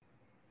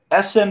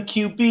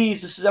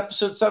SMQBs. This is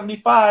episode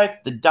 75,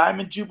 the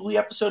Diamond Jubilee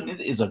episode, and it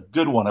is a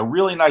good one. A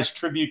really nice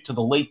tribute to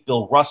the late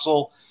Bill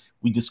Russell.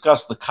 We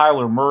discussed the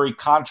Kyler Murray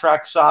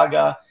contract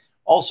saga,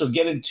 also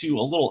get into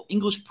a little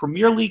English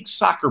Premier League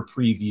soccer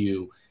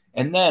preview,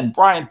 and then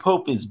Brian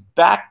Pope is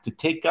back to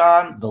take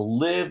on the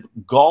Live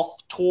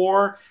Golf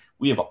Tour.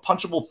 We have a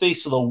punchable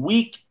face of the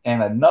week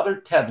and another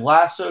Ted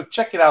Lasso.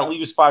 Check it out.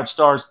 Leave us 5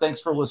 stars.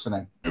 Thanks for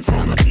listening. It's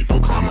on the people,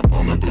 climb up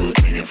on the booth,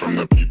 hanging from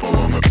the people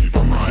on the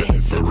people. My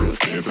hits the roof,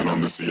 dancing on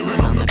the ceiling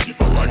on the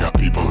people. I got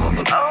people on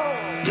the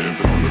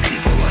dancing on the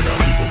people. I got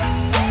people.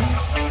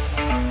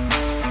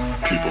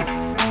 People.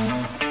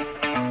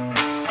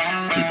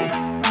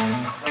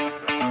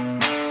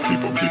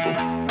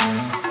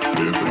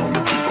 Dancing on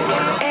the people.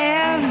 I got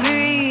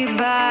everybody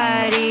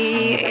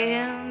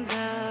in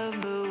the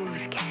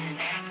booth can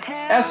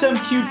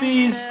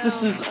SMQBs,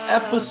 this is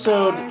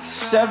episode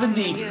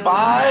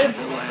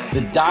 75,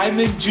 the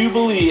Diamond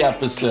Jubilee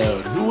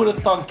episode. Who would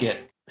have thunk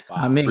it?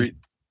 I mean,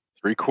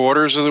 Three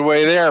quarters of the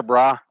way there,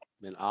 brah.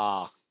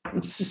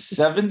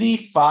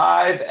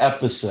 75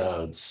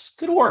 episodes.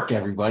 Good work,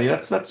 everybody.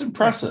 That's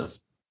impressive.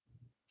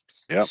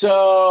 Yep.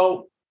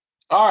 So,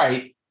 all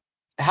right,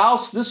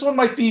 House, this one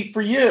might be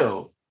for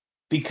you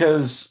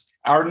because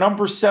our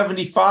number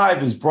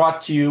 75 is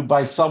brought to you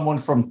by someone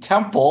from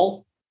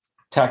Temple,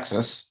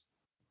 Texas,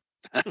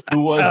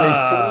 who was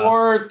a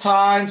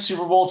 4-time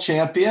Super Bowl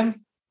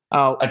champion,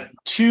 a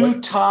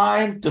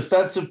 2-time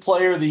Defensive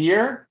Player of the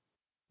Year.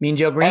 Mean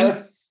Joe Green?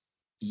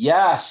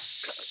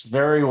 Yes,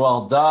 very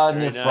well done.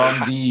 Very From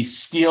nice. the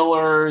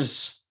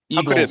Steelers.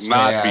 How could Eagles it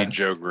not fan. be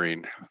Joe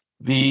Green?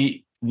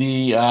 The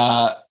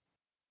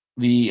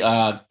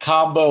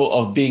combo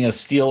of being a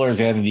Steelers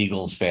and an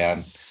Eagles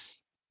fan.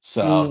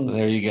 So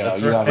there you go.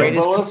 That's You have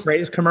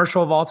greatest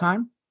commercial of all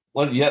time?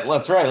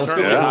 that's right. Let's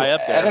go Yeah,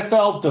 to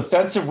NFL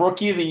Defensive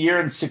Rookie of the Year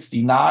in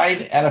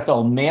 69,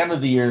 NFL Man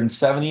of the Year in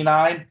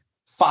 79,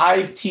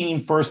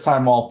 5-team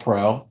first-time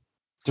All-Pro,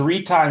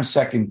 3-time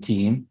second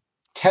team,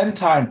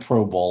 10-time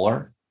Pro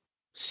Bowler,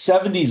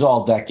 70s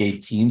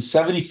All-Decade team,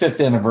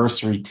 75th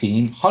anniversary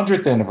team,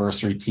 100th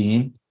anniversary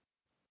team.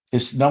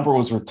 His number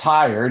was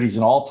retired. He's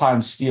an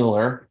all-time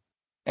Steeler,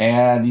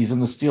 and he's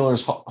in the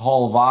Steelers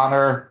Hall of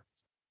Honor,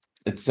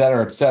 et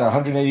cetera, et cetera.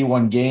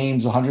 181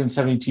 games,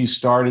 172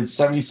 started,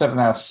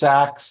 77.5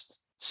 sacks,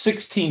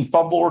 16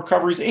 fumble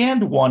recoveries,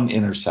 and 1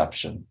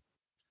 interception.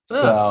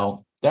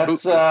 So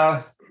that's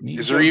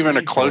Is there even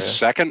a close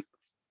second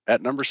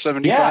at number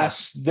 75?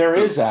 Yes, there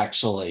is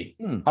actually.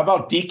 How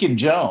about Deacon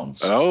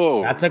Jones?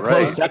 Oh, That's a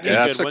close second.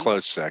 Yeah, that's a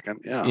close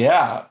second. Yeah.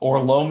 Yeah, or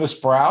Lomas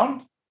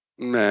Brown.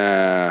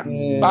 Nah.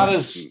 Not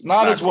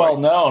as well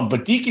known,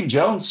 but Deacon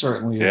Jones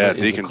certainly is,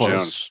 Deacon a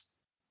close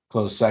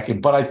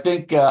second. But I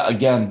think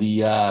again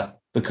the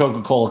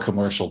Coca-Cola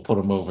commercial put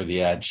him over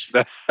the edge.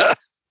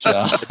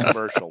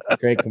 Commercial.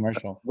 Great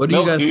commercial. What are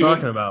you guys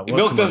talking about? What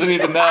Milk doesn't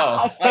even know.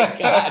 Oh, my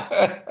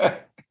God.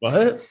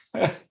 What?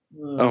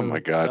 Oh my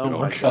God. Oh,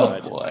 my Milk.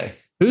 God. Oh boy.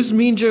 Who's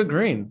Mean Joe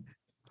Green?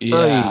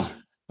 Yeah.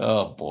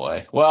 Oh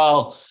boy.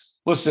 Well,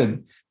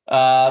 listen,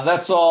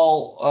 that's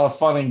all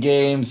fun and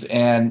games,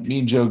 and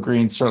Mean Joe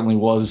Green certainly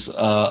was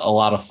a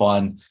lot of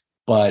fun.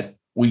 But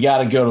we got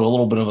to go to a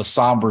little bit of a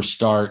somber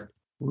start,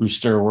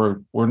 Rooster.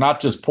 We're not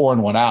just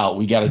pouring one out.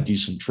 We got to do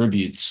some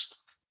tributes.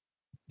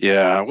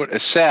 Yeah, what a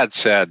sad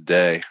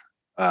day.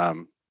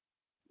 Bill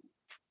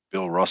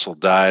Russell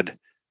died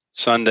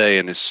Sunday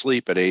in his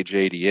sleep at age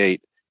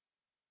 88.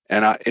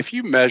 And if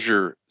you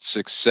measure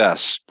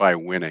success by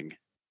winning,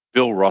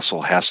 Bill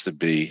Russell has to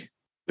be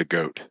the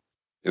GOAT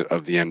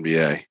of the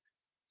NBA.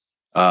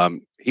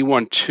 He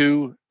won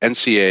 2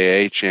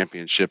 NCAA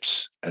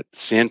championships at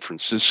San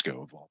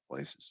Francisco, of all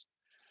places.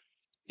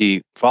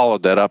 He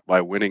followed that up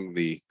by winning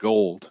the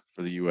gold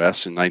for the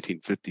U.S. in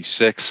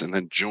 1956 and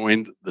then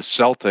joined the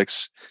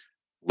Celtics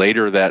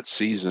later that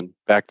season.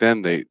 Back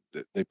then, they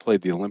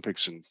played the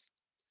Olympics and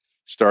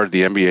started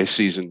the NBA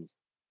season,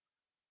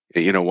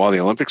 while the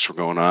Olympics were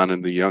going on,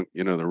 and the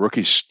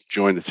rookies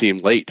joined the team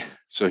late.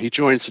 So he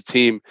joins the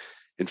team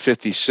in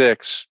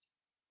 56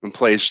 and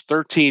plays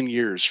 13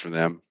 years for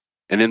them.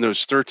 And in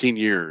those 13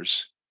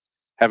 years,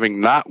 having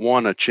not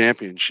won a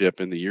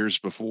championship in the years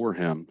before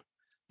him,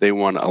 they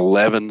won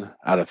 11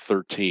 out of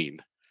 13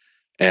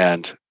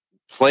 and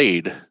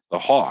played the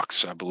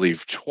Hawks, I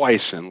believe,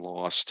 twice and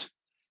lost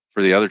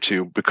for the other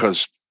 2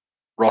 because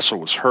Russell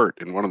was hurt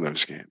in one of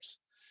those games.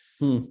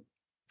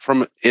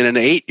 In an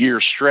 8-year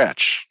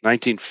stretch,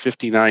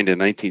 1959 to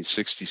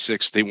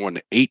 1966, they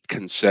won 8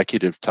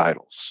 consecutive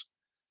titles.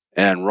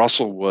 And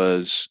Russell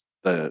was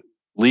the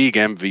league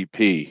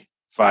MVP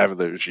 5 of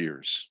those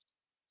years.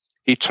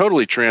 He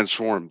totally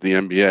transformed the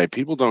NBA.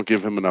 People don't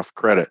give him enough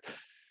credit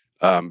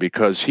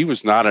because he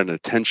was not an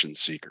attention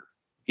seeker.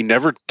 He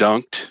never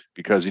dunked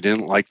because he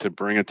didn't like to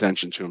bring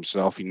attention to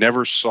himself. He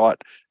never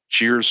sought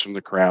cheers from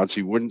the crowds.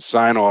 He wouldn't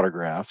sign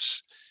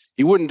autographs.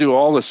 He wouldn't do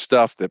all the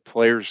stuff that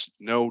players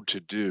know to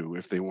do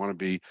if they want to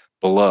be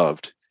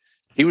beloved.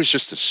 He was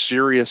just a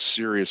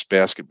serious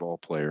basketball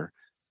player.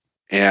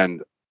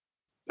 And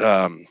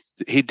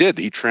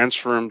he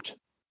transformed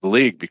the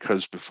league,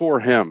 because before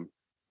him,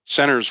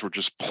 centers were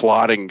just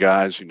plodding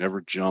guys who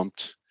never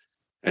jumped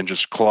and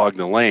just clogged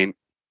the lane.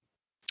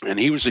 And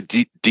he was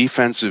a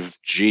defensive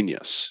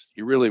genius.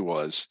 He really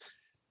was.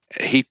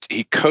 He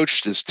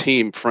coached his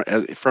team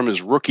from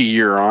his rookie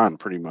year on,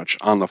 pretty much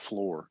on the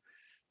floor,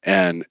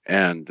 and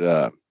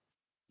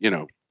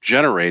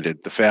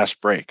generated the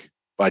fast break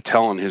by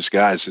telling his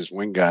guys, his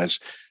wing guys,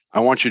 I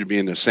want you to be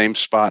in the same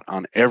spot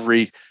on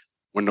every.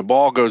 When the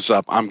ball goes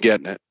up, I'm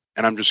getting it,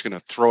 and I'm just going to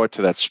throw it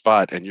to that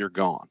spot, and you're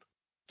gone.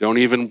 Don't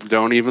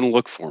even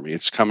look for me.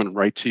 It's coming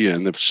right to you.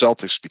 And the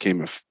Celtics became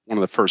one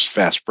of the first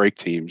fast break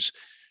teams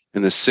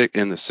in the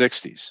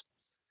 60s.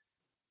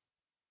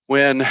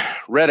 When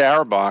Red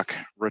Auerbach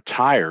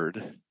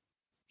retired,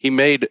 he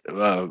made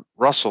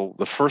Russell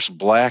the first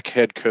black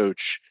head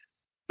coach,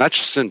 not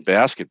just in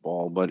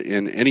basketball, but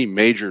in any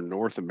major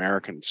North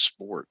American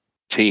sport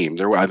team.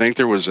 I think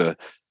there was a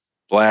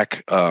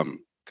black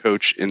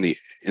coach in the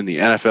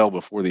NFL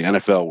before the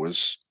NFL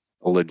was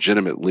a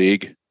legitimate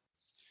league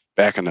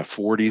back in the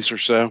 40s or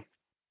so.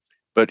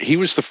 But he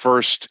was the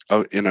first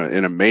in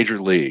a major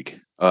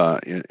league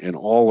in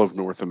all of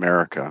North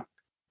America.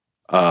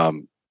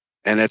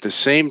 And at the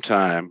same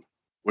time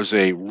was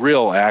a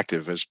real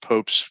active, as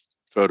Pope's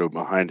photo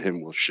behind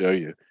him will show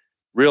you,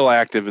 real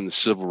active in the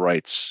civil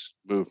rights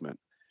movement.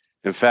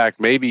 In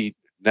fact, maybe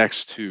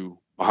next to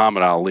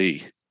Muhammad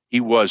Ali, he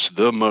was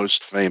the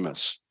most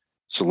famous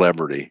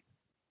celebrity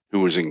who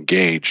was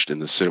engaged in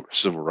the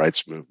civil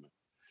rights movement.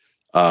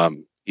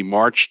 He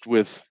marched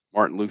with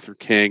Martin Luther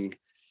King.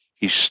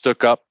 He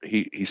stuck up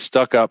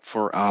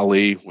for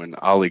Ali when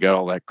Ali got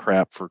all that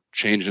crap for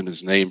changing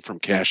his name from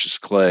Cassius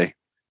Clay.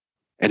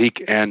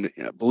 And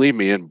believe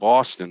me, in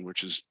Boston,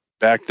 which is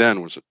back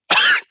then was a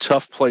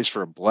tough place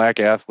for a black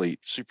athlete,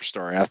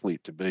 superstar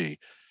athlete to be,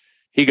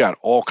 he got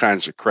all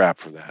kinds of crap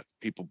for that.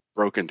 People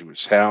broke into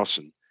his house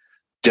and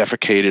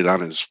defecated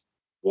on his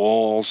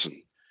walls and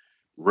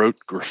wrote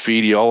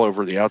graffiti all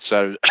over the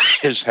outside of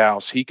his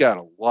house. He got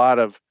a lot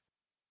of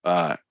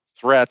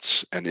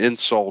threats and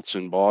insults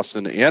in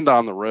Boston and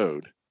on the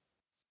road.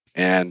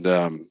 And,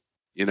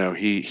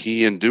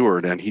 he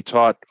endured, and he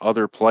taught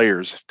other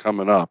players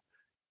coming up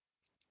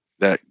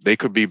that they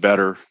could be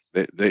better.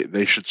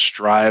 They should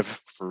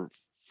strive for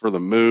the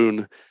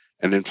moon.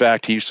 And in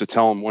fact, he used to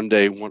tell them one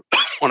day, one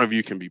of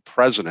you can be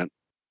president.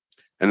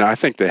 And I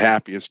think the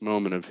happiest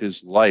moment of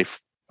his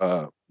life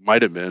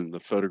might have been the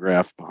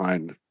photograph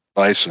behind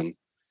Bison,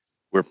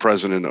 where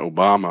President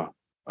Obama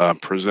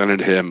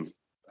presented him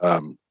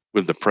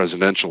with the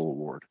presidential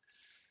award.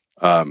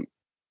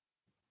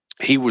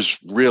 He was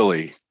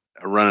really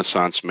a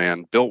Renaissance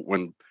man. Built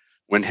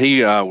when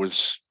he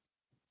was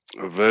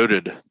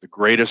voted the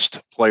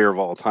greatest player of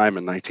all time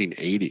in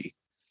 1980,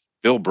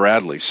 Bill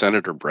Bradley,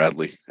 Senator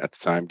Bradley at the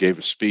time, gave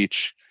a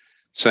speech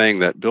saying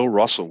that Bill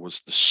Russell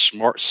was the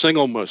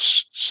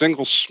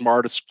single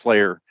smartest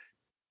player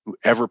who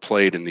ever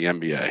played in the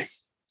NBA.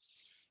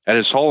 At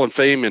his Hall of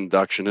Fame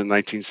induction in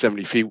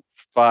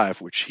 1975,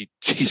 which he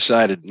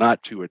decided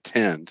not to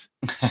attend,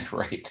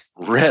 right.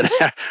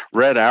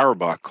 Red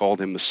Auerbach called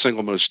him the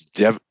single most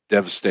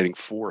devastating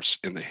force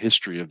in the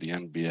history of the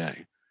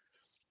NBA.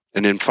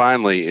 And then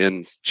finally,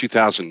 in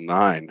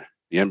 2009,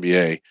 the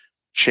NBA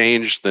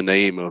changed the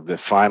name of the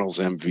Finals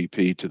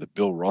MVP to the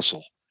Bill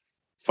Russell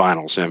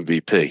Finals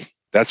MVP.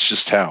 That's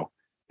just how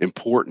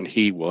important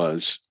he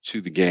was to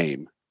the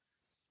game.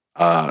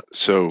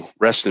 So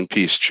rest in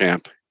peace,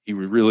 champ. He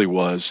really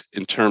was,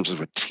 in terms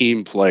of a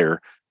team player,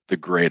 the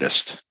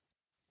greatest.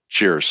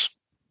 Cheers.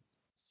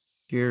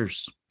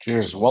 Cheers.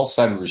 Cheers. Well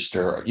said,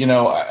 Rooster.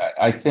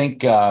 I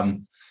think,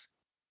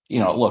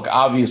 look,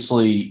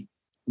 obviously,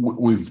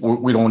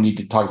 we don't need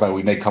to talk about it.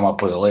 We may come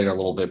up with it later a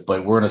little bit,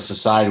 but we're in a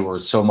society where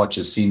so much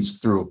is seen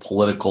through a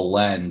political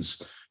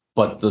lens.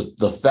 But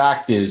the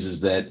fact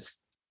is that,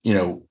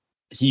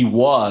 he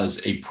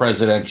was a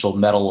Presidential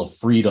Medal of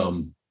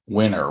Freedom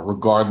winner,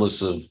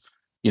 regardless of,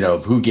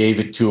 of who gave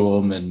it to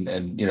him.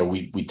 And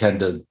we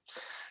tend to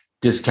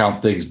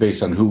discount things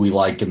based on who we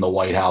like in the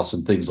White House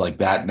and things like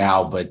that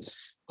now. But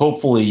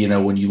hopefully,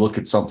 when you look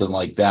at something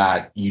like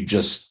that, you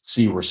just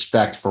see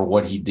respect for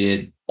what he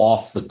did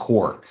off the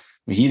court.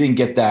 He didn't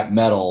get that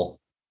medal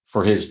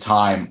for his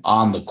time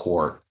on the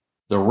court.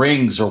 The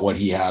rings are what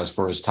he has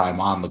for his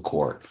time on the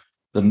court.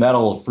 The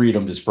Medal of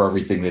Freedom is for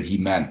everything that he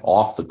meant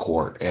off the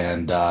court.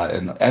 And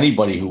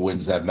anybody who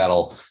wins that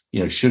medal,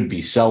 should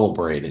be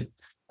celebrated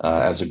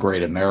as a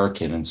great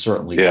American. And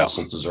certainly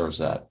Russell deserves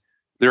that.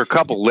 There are a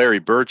couple Larry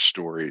Bird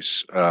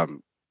stories.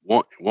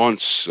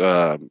 Once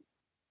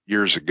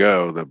years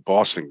ago, the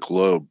Boston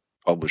Globe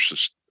published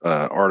this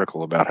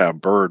article about how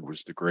Bird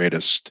was the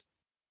greatest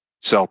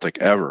Celtic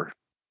ever,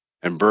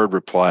 and Bird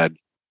replied,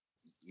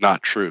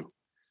 "Not true.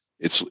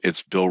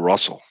 It's Bill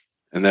Russell."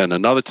 And then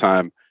another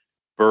time,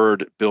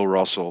 Bird, Bill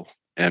Russell,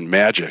 and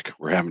Magic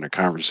were having a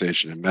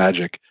conversation, and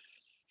Magic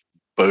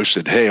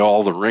boasted, "Hey,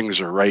 all the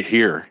rings are right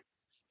here,"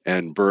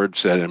 and Bird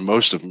said, "And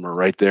most of them are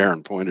right there,"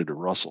 and pointed to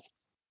Russell.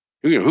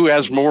 Who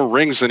has more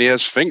rings than he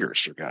has fingers,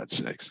 for God's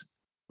sakes?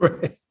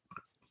 Right.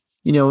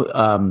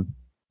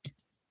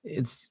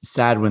 it's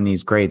sad when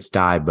these greats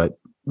die, but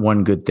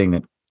one good thing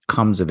that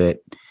comes of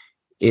it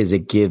is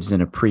it gives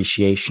an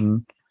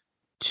appreciation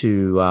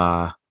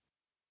to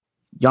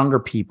younger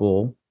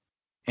people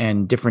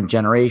and different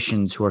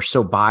generations who are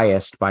so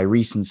biased by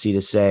recency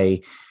to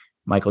say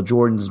Michael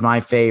Jordan's my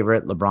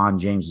favorite, LeBron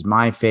James is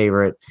my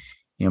favorite.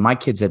 You know, my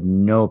kids had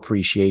no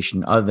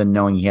appreciation other than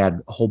knowing he had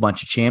a whole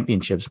bunch of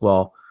championships.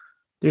 Well,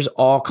 there's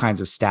all kinds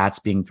of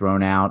stats being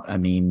thrown out. I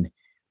mean,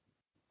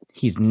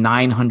 he's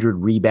 900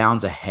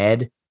 rebounds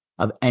ahead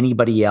of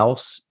anybody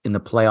else in the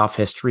playoff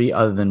history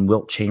other than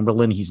Wilt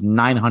Chamberlain. He's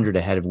 900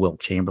 ahead of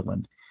Wilt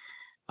Chamberlain.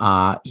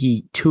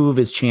 Two of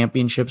his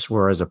championships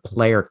were as a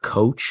player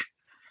coach.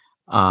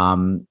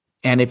 And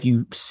if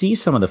you see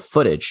some of the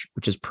footage,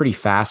 which is pretty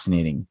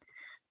fascinating,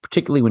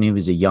 particularly when he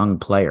was a young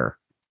player,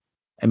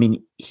 I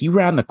mean, he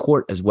ran the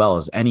court as well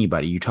as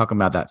anybody. You're talking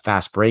about that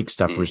fast break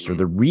stuff, Rooster.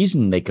 The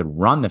reason they could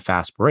run the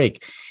fast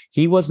break,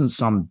 he wasn't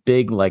some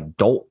big like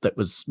dolt that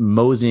was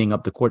moseying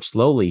up the court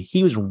slowly.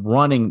 He was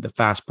running the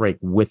fast break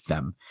with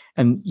them.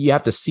 And you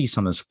have to see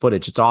some of this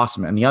footage. It's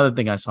awesome. And the other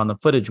thing I saw in the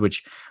footage,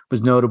 which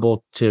was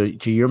notable to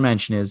your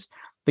mention, is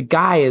the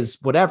guy is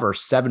whatever,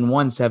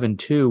 7'1",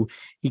 7'2".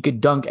 He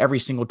could dunk every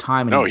single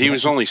time. No, he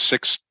was only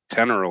 6'10"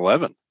 or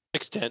 11.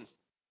 6'10".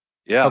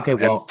 Yeah. Okay,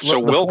 well, so the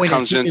Wilt point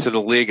comes is into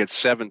the league at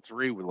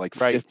 7'3" with like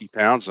 50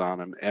 pounds on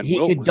him, and he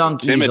Wilt could was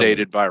dunk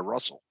intimidated easily. by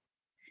Russell.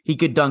 He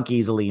could dunk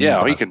easily.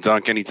 Yeah, he could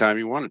dunk anytime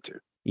he wanted to.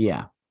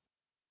 Yeah.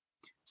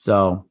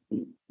 So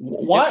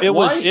What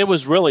It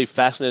was really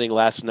fascinating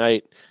last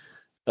night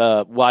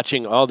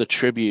watching all the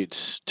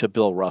tributes to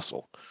Bill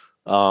Russell,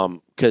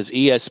 because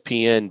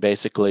ESPN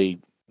basically,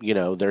 you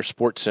know, their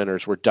sports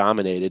centers were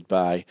dominated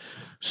by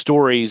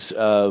stories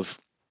of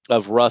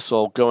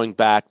Russell going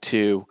back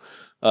to,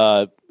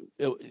 you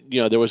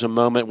know, there was a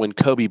moment when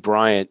Kobe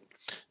Bryant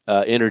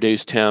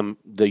introduced him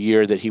the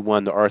year that he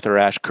won the Arthur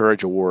Ashe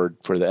Courage Award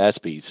for the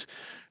ESPYs.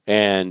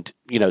 And,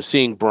 you know,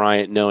 seeing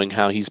Bryant, knowing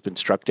how he's been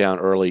struck down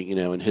early, you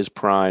know, in his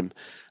prime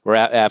or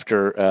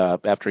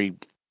after he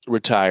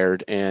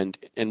retired, and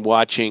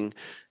watching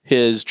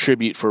his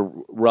tribute for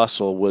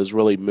Russell was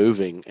really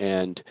moving.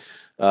 And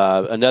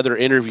another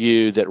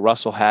interview that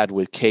Russell had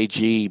with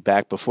KG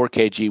back before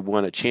KG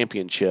won a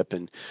championship.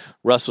 And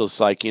Russell's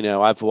like, you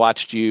know, I've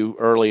watched you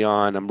early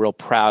on. I'm real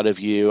proud of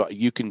you.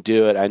 You can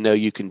do it. I know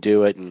you can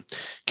do it. And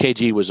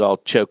KG was all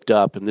choked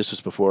up. And this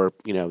was before,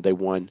 you know, they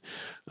won,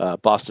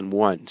 Boston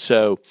won.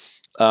 So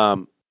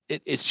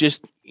it's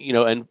just, you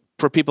know, and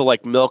for people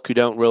like Milk who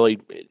don't really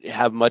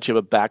have much of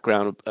a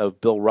background of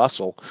Bill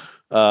Russell,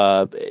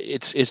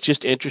 it's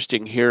just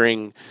interesting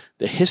hearing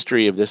the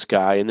history of this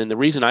guy. And then the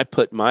reason I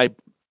put my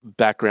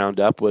background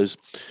up was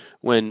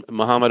when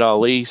Muhammad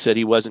Ali said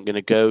he wasn't going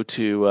to go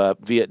to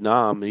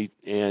Vietnam,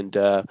 and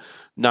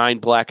 9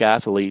 black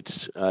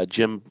athletes,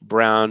 Jim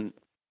Brown,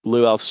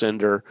 Lou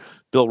Alcindor,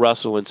 Bill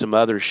Russell, and some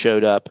others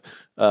showed up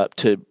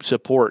to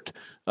support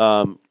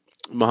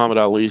Muhammad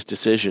Ali's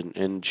decision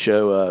and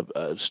show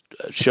a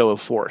show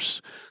of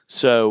force.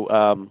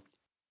 So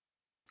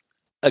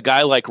a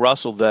guy like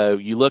Russell, though,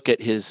 you look at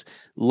his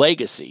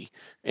legacy,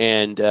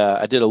 and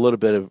I did a little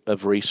bit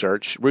of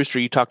research. Rooster,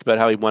 you talked about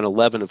how he won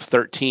 11 of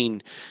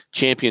 13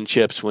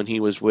 championships when he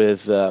was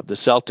with the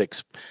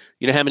Celtics.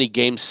 You know how many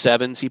Game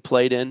 7s he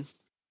played in?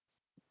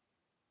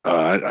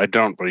 I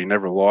don't, but he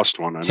never lost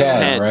one.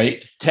 10,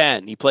 right?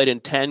 10. He played in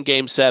 10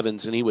 Game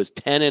 7s, and he was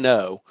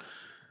 10-0.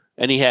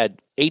 And he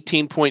had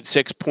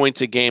 18.6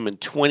 points a game and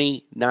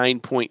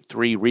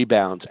 29.3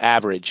 rebounds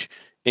average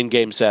in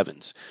Game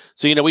 7s.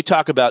 So, you know, we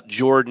talk about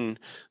Jordan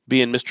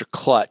being Mr.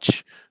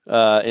 Clutch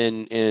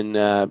in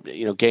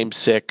you know, Game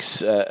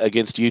 6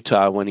 against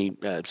Utah when he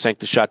sank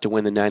the shot to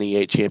win the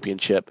 98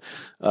 championship.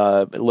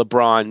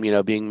 LeBron, you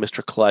know, being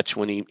Mr. Clutch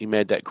when he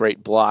made that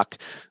great block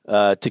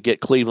to get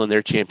Cleveland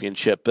their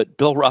championship. But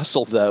Bill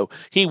Russell, though,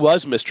 he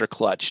was Mr.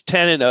 Clutch,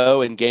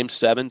 10-0 in Game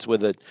 7s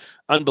with an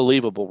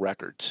unbelievable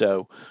record.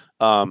 So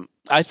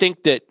I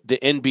think that the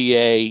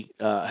NBA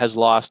has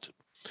lost,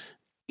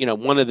 you know,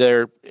 one of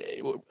their,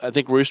 I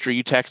think, Rooster,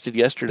 you texted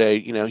yesterday,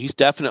 you know, he's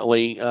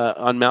definitely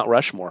on Mount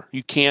Rushmore.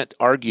 You can't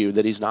argue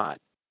that he's not.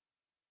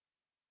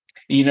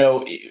 You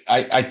know,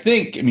 I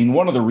think, I mean,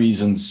 one of the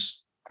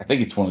reasons, I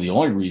think it's one of the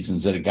only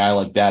reasons that a guy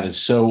like that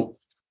is so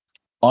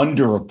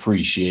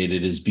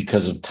underappreciated is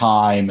because of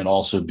time and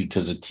also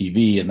because of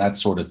TV and that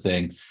sort of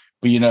thing.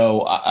 But, you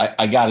know,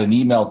 I got an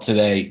email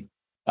today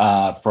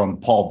from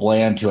Paul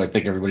Bland, who I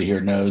think everybody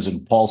here knows.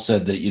 And Paul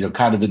said that, you know,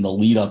 kind of in the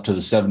lead up to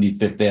the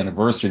 75th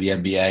anniversary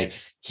of the NBA,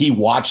 he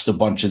watched a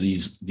bunch of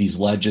these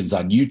legends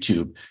on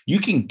YouTube. You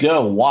can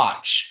go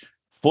watch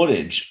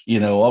footage, you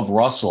know, of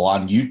Russell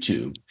on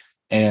YouTube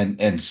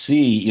and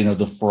see, you know,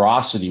 the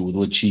ferocity with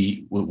which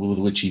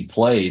he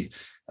played.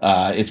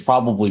 It's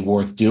probably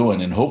worth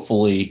doing. And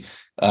hopefully,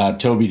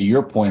 Toby, to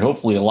your point,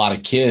 hopefully a lot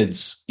of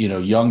kids, you know,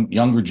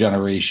 younger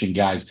generation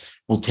guys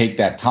will take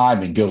that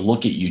time and go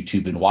look at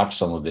YouTube and watch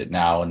some of it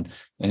now. And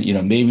you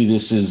know, maybe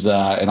this is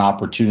an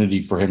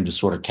opportunity for him to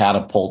sort of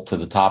catapult to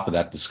the top of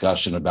that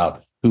discussion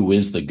about who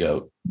is the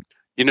GOAT.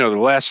 You know, the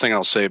last thing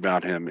I'll say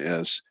about him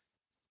is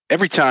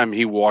every time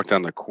he walked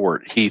on the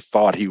court, he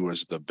thought he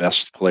was the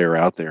best player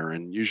out there,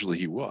 and usually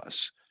he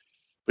was.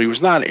 But he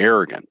was not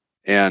arrogant.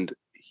 And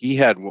he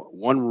had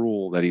one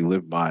rule that he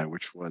lived by,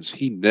 which was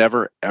he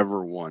never,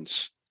 ever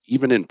once,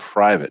 even in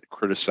private,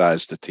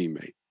 criticized a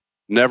teammate.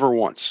 Never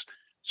once.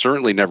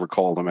 Certainly never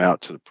called him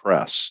out to the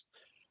press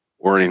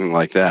or anything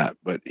like that.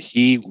 But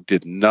he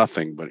did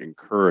nothing but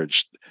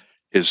encouraged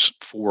his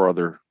 4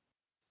 other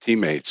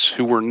teammates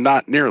who were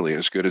not nearly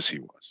as good as he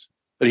was.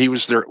 But he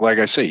was their, like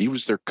I say, he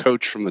was their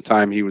coach from the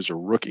time he was a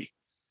rookie.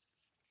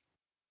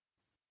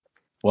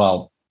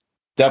 Well,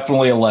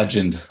 definitely a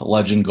legend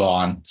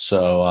gone.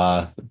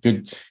 So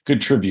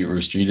good tribute,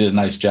 Rooster. You did a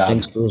nice job.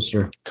 Thanks,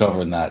 Rooster.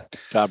 Covering that.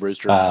 Job,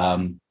 Rooster.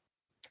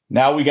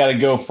 Now we got to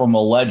go from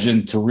a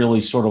legend to really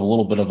sort of a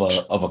little bit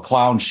of a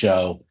clown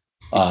show,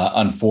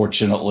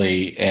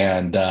 unfortunately,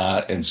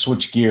 and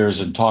switch gears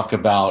and talk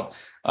about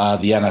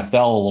the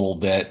NFL a little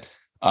bit.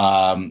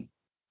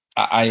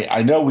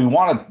 I know we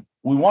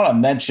want to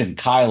mention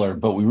Kyler,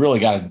 but we really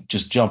got to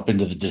just jump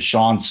into the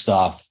Deshaun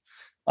stuff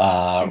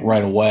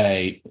right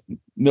away.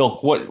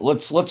 Milk,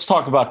 let's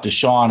talk about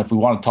Deshaun. If we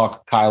want to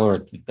talk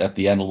Kyler at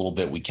the end a little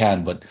bit, we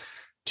can, but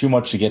too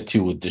much to get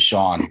to with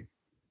Deshaun.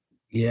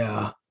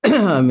 Yeah.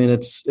 I mean,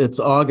 it's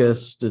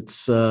August,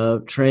 it's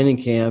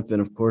training camp,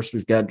 and of course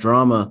we've got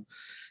drama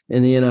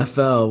in the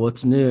NFL.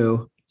 What's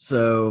new?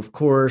 So of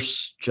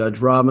course, Judge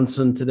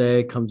Robinson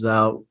today comes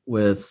out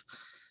with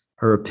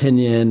her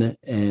opinion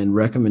and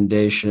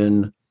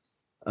recommendation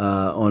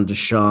on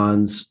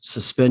Deshaun's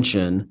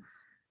suspension.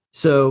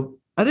 So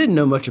I didn't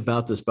know much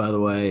about this, by the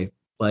way.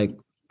 Like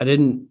I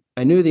knew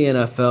the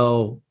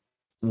NFL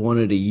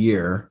wanted a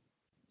year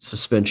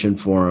suspension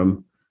for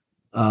him.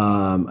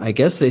 I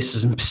guess they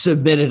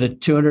submitted a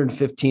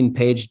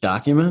 215-page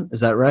document. Is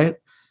that right?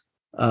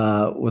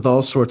 With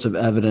all sorts of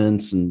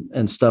evidence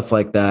and stuff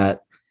like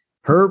that.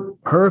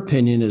 Her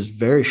opinion is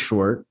very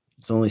short.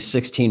 It's only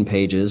 16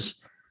 pages.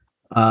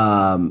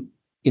 As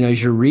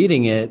you're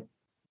reading it,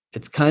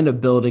 it's kind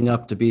of building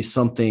up to be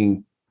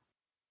something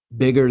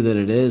bigger than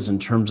it is in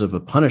terms of a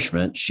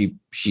punishment. She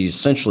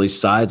essentially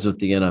sides with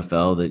the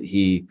NFL that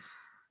he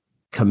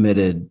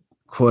committed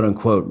quote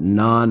unquote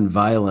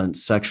non-violent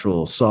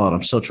sexual assault.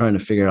 I'm still trying to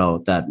figure out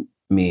what that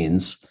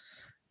means.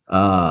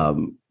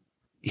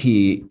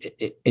 He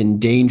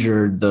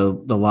endangered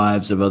the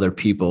lives of other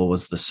people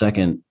was the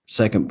second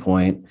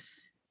point.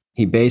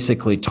 He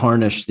basically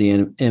tarnished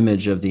the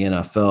image of the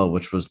NFL,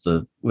 which was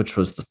the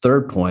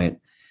third point.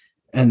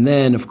 And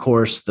then, of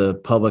course, the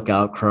public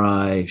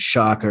outcry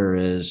shocker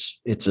is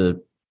it's a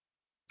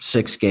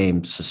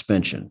 6-game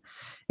suspension.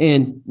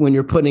 And when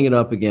you're putting it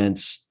up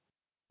against,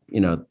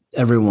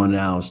 everyone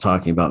now is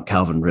talking about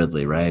Calvin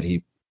Ridley, right?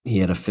 He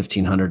had a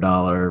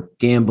 $1,500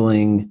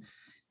 gambling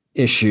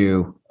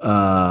issue.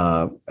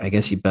 I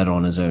guess he bet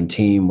on his own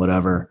team,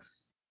 whatever,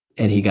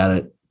 and he got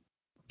it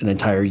an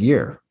entire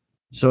year.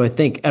 So I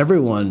think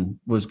everyone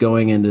was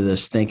going into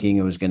this thinking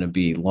it was going to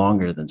be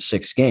longer than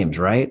 6 games,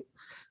 right?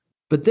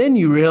 But then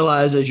you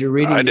realize as you're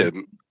reading, I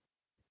didn't.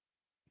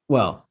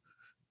 Well,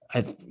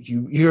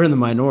 you're in the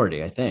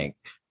minority, I think.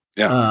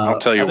 Yeah, I'll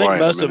tell you I think why.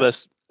 most of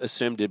us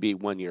assumed it'd be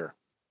 1 year.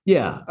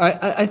 Yeah,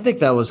 I think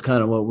that was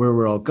kind of where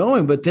we're all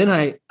going. But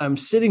then I'm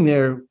sitting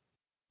there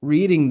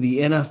reading the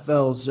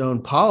NFL's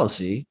own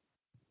policy,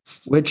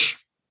 which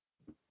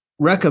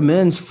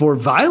recommends for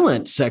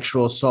violent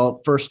sexual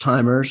assault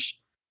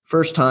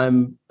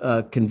first-time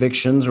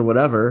convictions or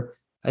whatever.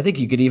 I think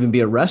you could even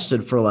be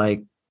arrested for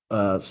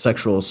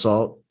sexual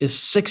assault is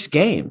 6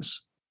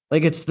 games.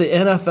 Like it's the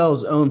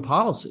NFL's own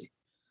policy,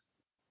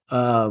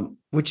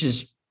 which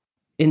is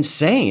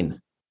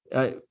insane.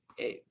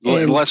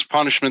 Less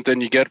punishment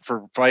than you get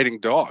for fighting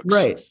dogs.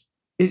 Right.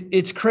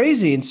 It's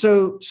crazy. And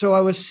so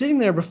I was sitting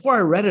there before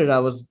I read it. I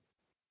was,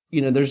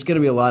 there's going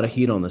to be a lot of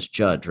heat on this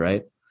judge,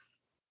 right?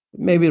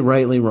 Maybe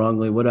rightly,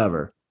 wrongly,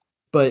 whatever.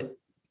 But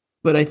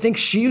I think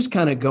she was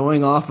kind of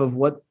going off of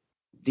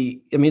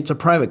it's a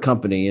private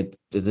company.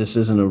 This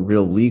isn't a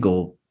real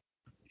legal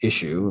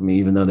issue. I mean,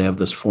 even though they have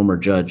this former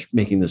judge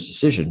making this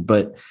decision,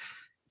 but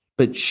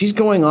she's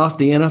going off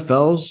the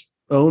NFL's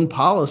own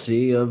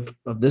policy of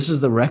this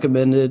is the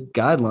recommended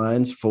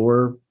guidelines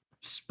for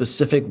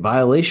specific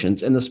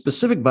violations. And the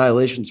specific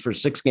violations for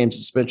 6-game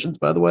suspensions,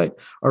 by the way,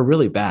 are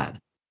really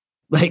bad.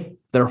 Like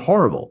they're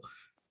horrible.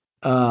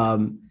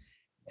 And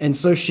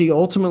so she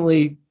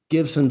ultimately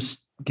gives him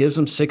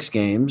 6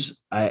 games.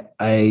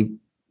 I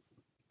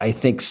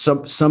think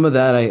some of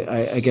that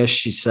I guess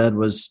she said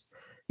was,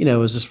 it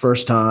was his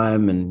first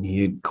time and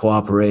he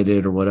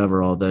cooperated or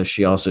whatever, although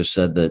she also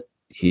said that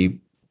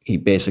he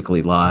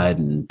basically lied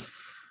and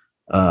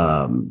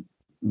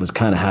was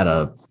kind of had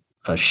a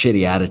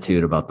shitty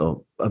attitude about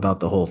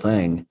the whole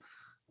thing.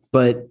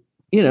 But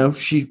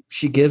she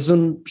gives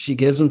him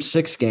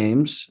 6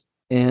 games,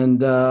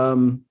 and I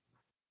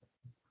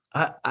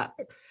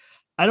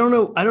don't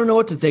know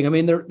what to think. I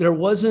mean, there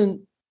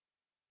wasn't.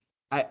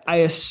 I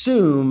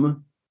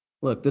assume.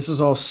 Look, this is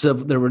all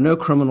civil. There were no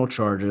criminal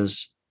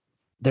charges.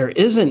 There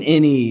isn't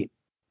any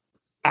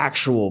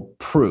actual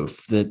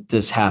proof that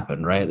this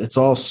happened, right? It's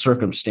all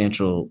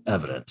circumstantial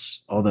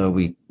evidence. Although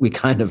we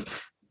kind of,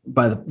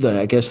 by the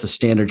I guess the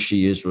standard she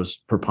used was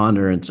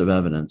preponderance of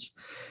evidence.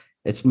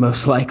 It's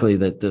most likely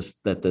that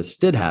this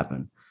did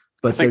happen.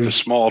 But I think the there's-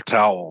 small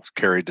towel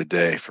carried the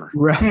day for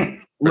right,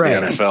 the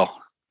right. NFL.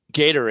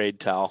 Gatorade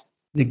towel.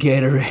 The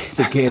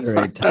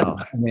Gatorade towel.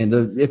 I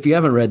mean, if you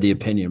haven't read the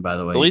opinion, by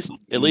the way,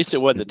 At least it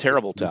wasn't the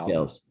terrible towel.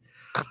 details.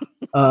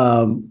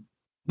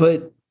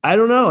 But I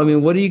don't know. I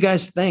mean, what do you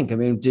guys think? I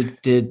mean,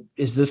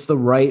 is this the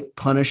right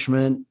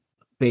punishment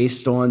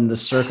based on the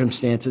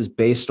circumstances,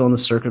 based on the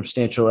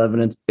circumstantial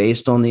evidence,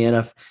 based on the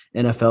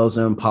NFL's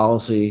own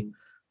policy?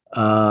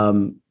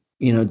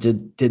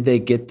 Did they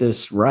get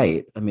this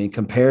right? I mean,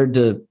 compared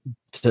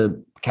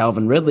to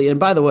Calvin Ridley. And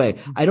by the way,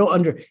 I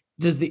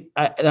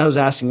was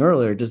asking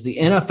earlier, does the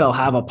NFL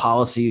have a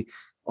policy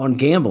on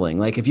gambling?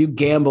 Like if you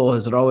gamble,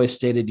 has it always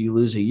stated you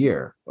lose a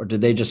year, or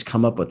did they just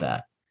come up with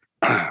that?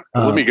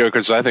 Let me go,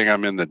 because I think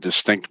I'm in the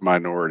distinct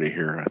minority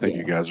here. I think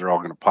you guys are all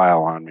going to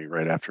pile on me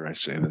right after I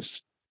say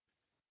this.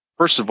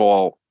 First of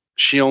all,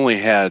 she only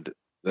had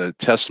the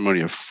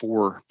testimony of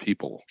 4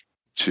 people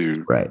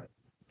to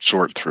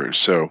sort through.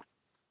 So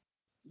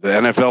the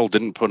NFL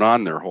didn't put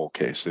on their whole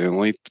case. They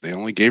only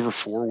gave her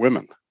 4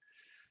 women.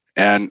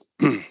 And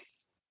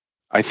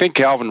I think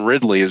Calvin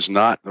Ridley is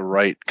not the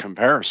right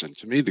comparison.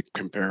 To me, the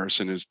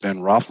comparison is Ben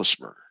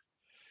Roethlisberger,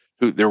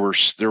 who there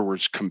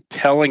was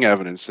compelling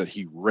evidence that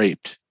he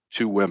raped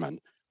 2 women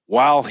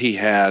while he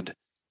had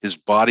his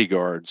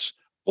bodyguards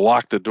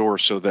block the door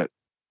so that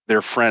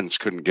their friends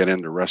couldn't get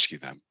in to rescue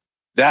them.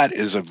 That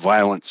is a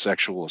violent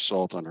sexual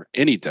assault under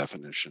any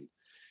definition.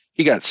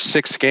 He got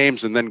 6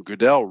 games, and then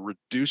Goodell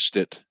reduced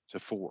it to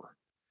 4.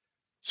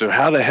 So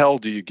how the hell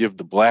do you give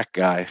the black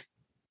guy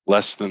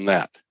less than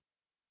that?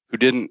 Who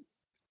didn't,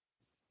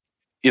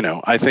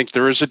 I think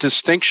there is a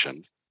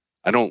distinction.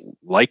 I don't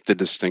like the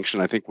distinction.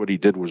 I think what he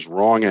did was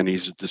wrong, and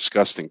he's a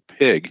disgusting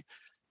pig.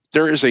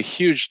 There is a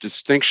huge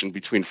distinction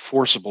between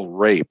forcible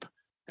rape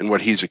and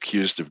what he's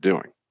accused of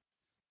doing.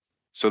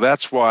 So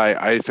that's why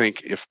I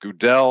think if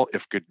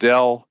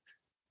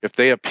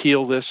they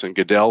appeal this and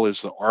Goodell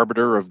is the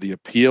arbiter of the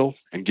appeal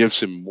and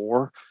gives him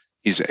more,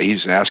 he's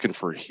asking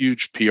for a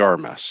huge PR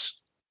mess.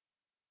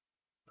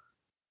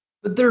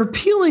 But they're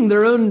appealing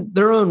their own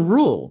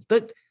rule.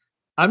 That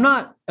I'm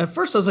not. At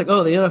first, I was like,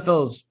 "Oh, the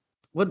NFL is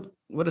what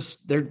is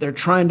they're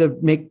trying to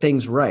make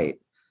things right."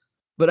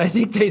 But I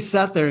think they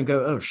sat there and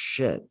go, "Oh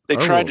shit!" They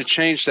tried to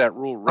change that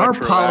rule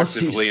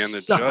retroactively, and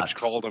the judge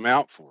called them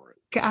out for it.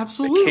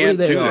 Absolutely,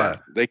 they do are.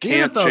 that. They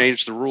can't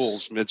change the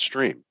rules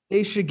midstream.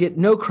 They should get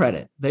no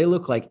credit. They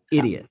look like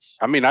idiots.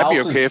 I mean, I'd be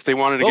okay if they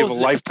wanted to give a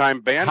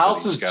lifetime ban to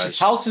these guys.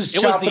 House is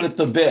chopping at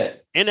the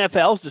bit.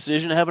 NFL's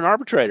decision to have an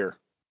arbitrator.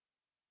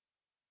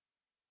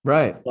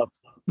 Right.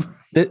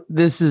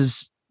 This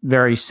is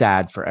very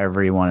sad for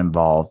everyone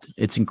involved.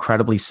 It's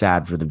incredibly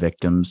sad for the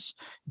victims.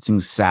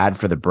 It's sad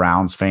for the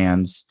Browns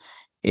fans.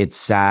 It's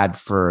sad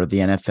for the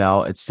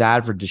NFL. It's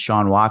sad for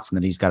Deshaun Watson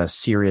that he's got a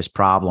serious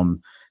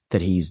problem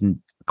that he's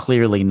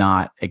clearly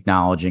not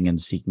acknowledging and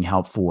seeking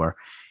help for.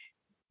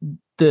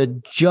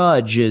 The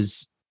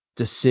judge's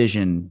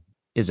decision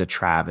is a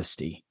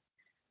travesty.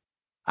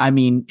 I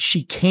mean,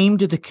 she came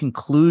to the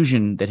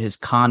conclusion that his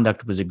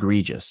conduct was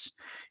egregious.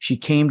 She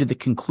came to the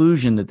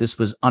conclusion that this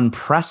was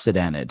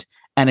unprecedented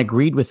and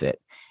agreed with it.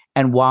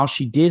 And while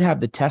she did have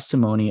the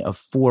testimony of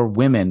 4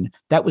 women,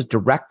 that was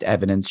direct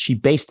evidence. She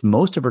based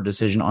most of her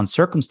decision on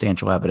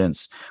circumstantial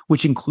evidence,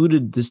 which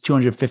included this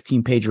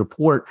 215-page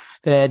report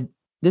that had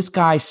this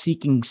guy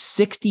seeking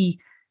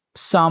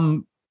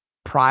 60-some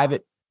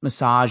private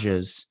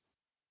massages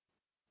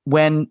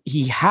when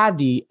he had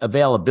the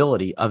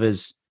availability of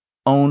his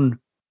own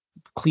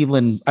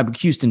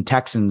Houston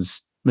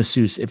Texans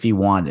masseuse if he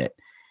wanted it.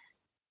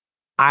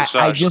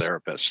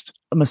 Therapist.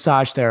 A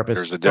massage therapist.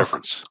 There's a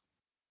difference.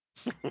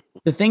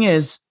 The thing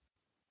is,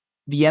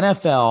 the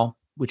NFL,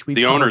 which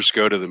we owners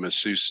go to the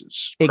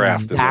masseuses,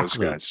 craft those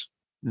guys.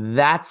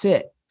 That's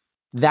it.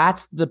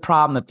 That's the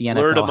problem that the NFL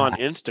Learn them on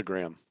has.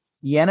 Instagram.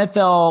 The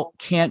NFL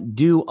can't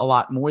do a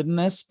lot more than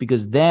this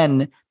because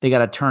then they got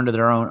to turn to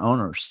their own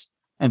owners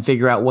and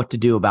figure out what to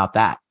do about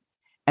that.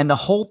 And the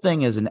whole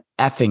thing is an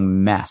effing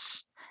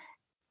mess.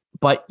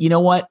 But you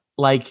know what?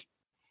 Like,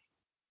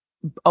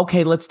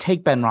 okay, let's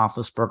take Ben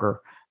Roethlisberger.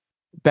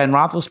 Ben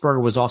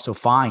Roethlisberger was also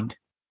fined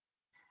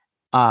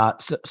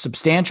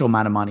substantial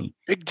amount of money.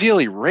 Big deal.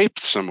 He raped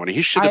somebody.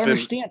 He should have been.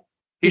 Understand.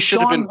 He should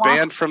have been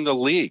banned from the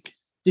league.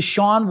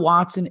 Deshaun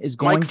Watson is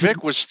going Mike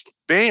Vick was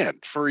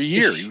banned for a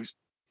year.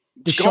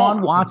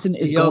 Deshaun Watson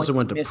is going also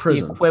went to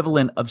prison. The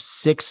equivalent of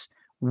 6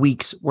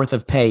 weeks worth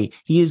of pay.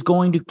 He is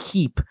going to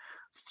keep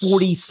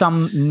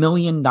 $40-some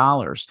million.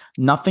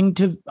 Nothing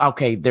to,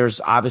 okay, there's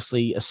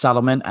obviously a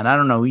settlement, and I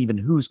don't know even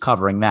who's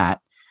covering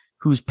that,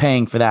 who's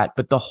paying for that.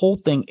 But the whole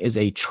thing is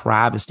a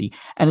travesty.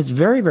 And it's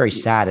very, very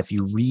sad if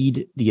you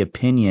read the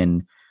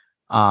opinion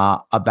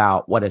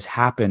about what has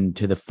happened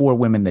to the 4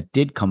 women that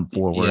did come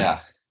forward. Yeah.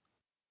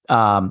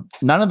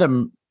 None of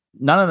them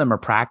are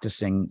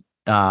practicing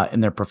in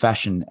their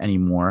profession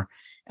anymore.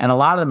 and a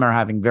lot of them are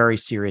having very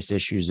serious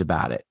issues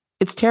about it.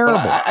 It's terrible.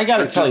 But I got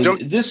to tell you,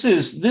 Don't-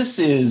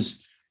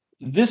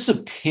 this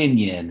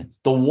opinion,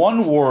 the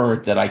one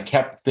word that I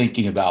kept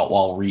thinking about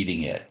while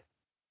reading it,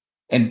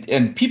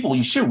 and people,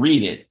 you should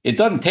read it. It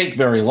doesn't take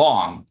very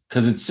long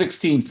because it's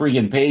 16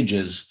 freaking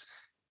pages,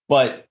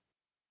 but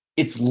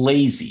it's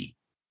lazy.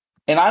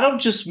 And I don't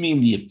just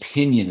mean the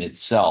opinion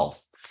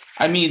itself.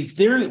 I mean,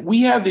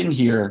 we have in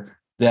here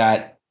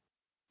that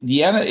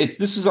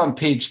this is on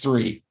page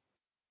 3.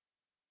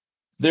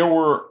 There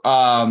were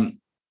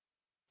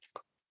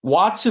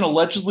Watson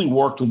allegedly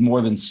worked with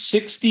more than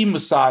 60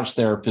 massage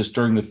therapists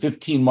during the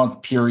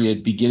 15-month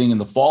period beginning in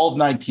the fall of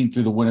 19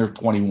 through the winter of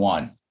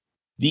 21.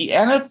 The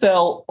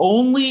NFL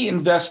only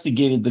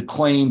investigated the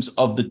claims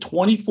of the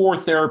 24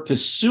 therapists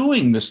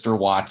suing Mr.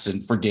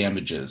 Watson for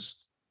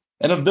damages.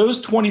 And of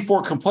those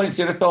 24 complaints,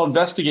 NFL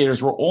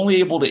investigators were only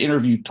able to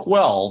interview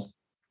 12.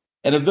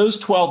 And of those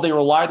 12, they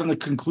relied on the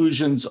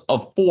conclusions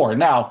of 4.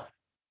 Now,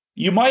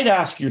 you might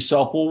ask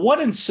yourself, well,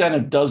 what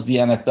incentive does the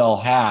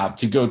NFL have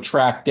to go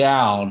track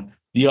down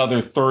the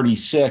other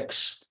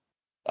 36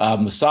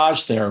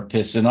 massage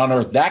therapists and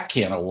unearth that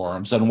can of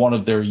worms on one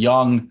of their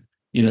young,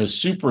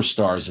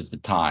 superstars at the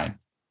time?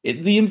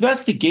 The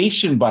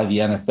investigation by the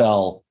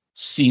NFL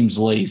seems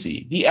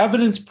lazy. The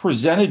evidence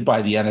presented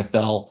by the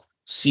NFL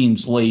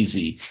seems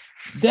lazy.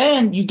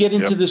 Then you get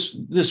into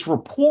this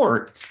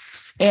report,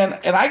 and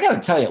I got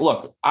to tell you,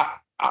 look,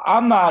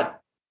 I'm not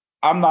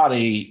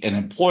an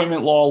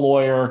employment law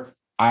lawyer.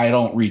 I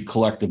don't read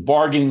collective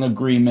bargaining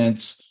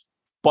agreements.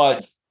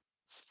 But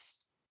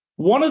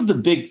one of the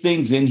big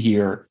things in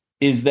here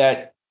is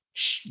that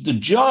the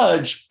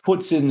judge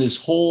puts in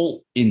this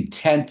whole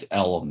intent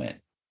element,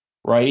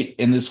 right?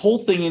 And this whole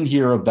thing in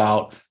here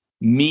about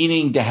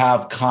meaning to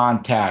have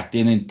contact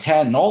and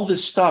intent and all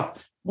this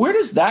stuff. Where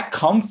does that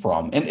come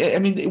from? And I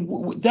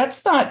mean,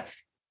 that's not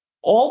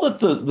all that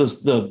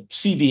the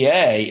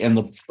CBA and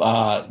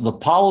the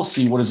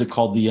policy, what is it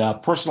called? The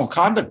personal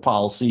conduct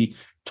policy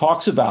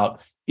talks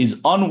about is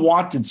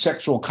unwanted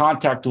sexual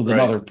contact with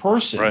another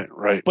person.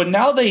 Right. But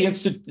now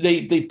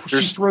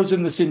she throws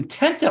in this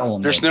intent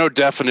element. There's no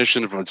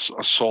definition of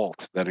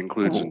assault that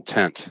includes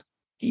intent.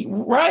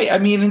 Right. I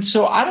mean, and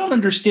so I don't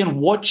understand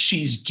what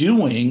she's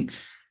doing.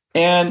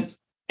 And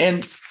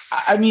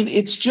I mean,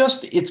 it's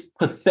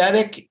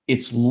pathetic.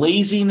 It's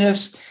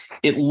laziness.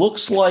 It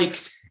looks like,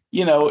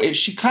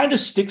 she kind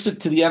of sticks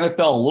it to the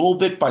NFL a little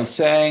bit by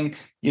saying,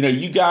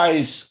 you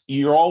guys,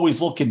 you're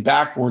always looking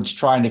backwards,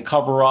 trying to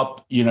cover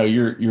up,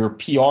 your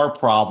PR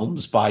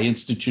problems by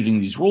instituting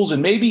these rules.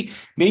 And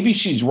maybe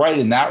she's right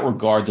in that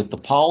regard, that the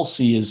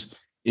policy is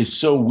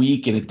so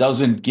weak and it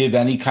doesn't give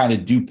any kind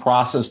of due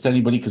process to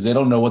anybody because they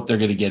don't know what they're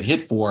going to get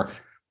hit for.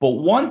 But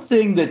one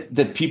thing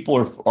that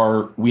people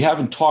are we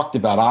haven't talked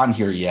about on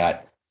here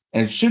yet,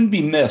 and it shouldn't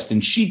be missed,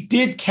 and she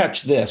did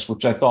catch this,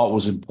 which I thought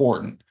was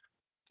important.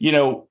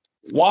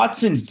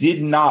 Watson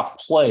did not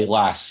play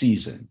last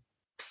season,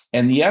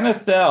 and the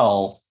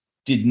NFL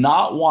did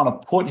not want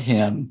to put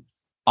him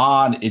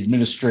on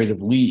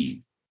administrative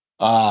leave.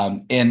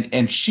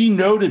 And she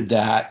noted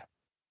that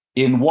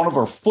in one of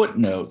her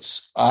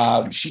footnotes.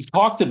 She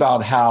talked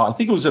about how, I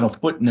think it was in a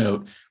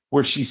footnote,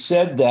 where she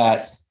said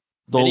that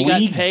he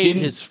got paid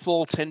his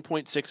full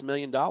 $10.6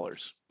 million.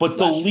 But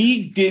the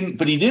league didn't,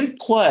 but he didn't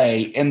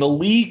play, and the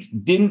league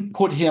didn't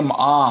put him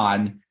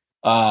on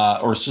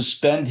or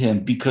suspend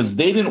him because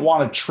they didn't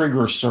want to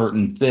trigger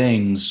certain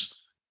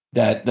things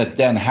that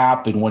then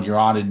happen when you're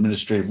on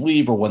administrative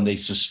leave or when they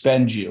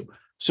suspend you.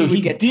 So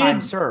he get did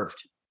time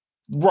served.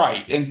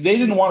 Right. And they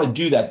didn't want to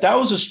do that. That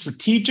was a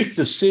strategic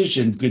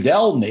decision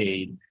Goodell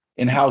made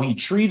in how he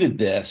treated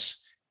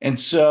this. And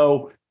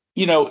so,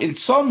 in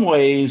some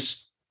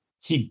ways,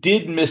 he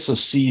did miss a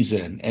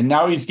season, and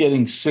now he's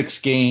getting 6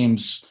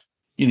 games.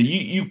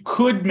 You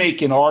could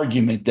make an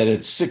argument that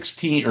it's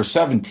 16 or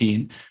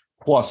 17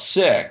 plus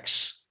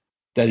 6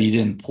 that he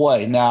didn't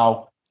play.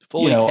 Now,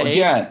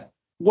 again,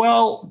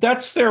 well,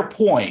 that's fair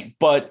point.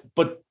 But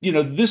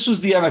this was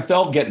the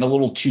NFL getting a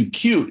little too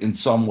cute in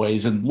some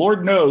ways, and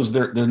Lord knows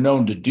they're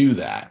known to do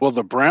that. Well,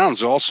 the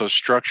Browns also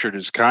structured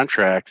his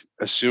contract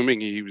assuming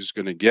he was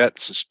going to get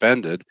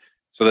suspended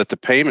so that the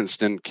payments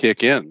didn't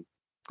kick in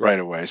right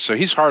away. So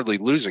he's hardly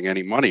losing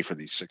any money for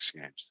these 6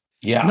 games.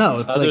 Yeah. No,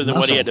 it's other like than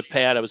what he had to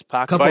pay out of his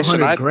pocket. couple Bison,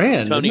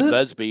 $100,000. Tony isn't it?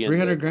 Busby and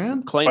 300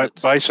 grand. claimants.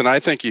 Bison,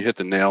 I think you hit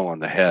the nail on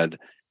the head.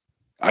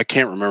 I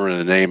can't remember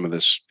the name of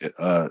this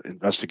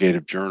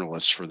investigative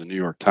journalist for the New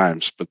York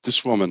Times, but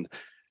this woman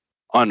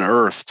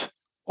unearthed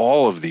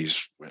all of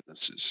these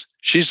witnesses.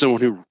 She's the one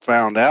who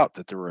found out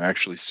that there were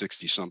actually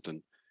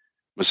 60-something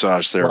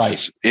massage therapists,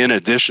 Right. in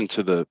addition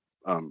to the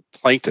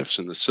plaintiffs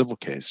in the civil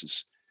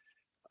cases.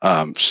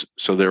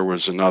 So there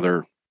was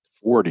another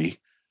 40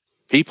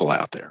 people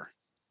out there,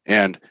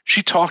 and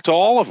she talked to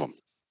all of them.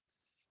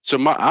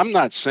 So I'm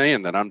not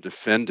saying that I'm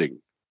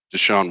defending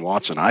Deshaun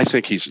Watson. I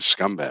think he's a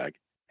scumbag,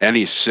 and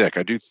he's sick.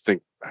 I do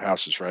think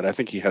House is right. I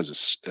think he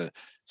has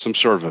some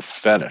sort of a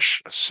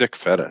fetish, a sick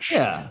fetish.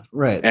 Yeah,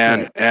 right.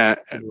 And right.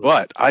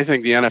 but I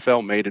think the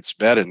NFL made its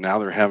bed, and now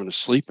they're having to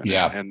sleep in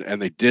Yeah. it.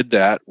 And they did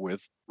that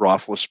with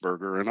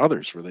Roethlisberger and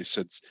others, where they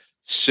said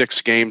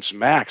 6 games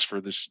max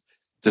for this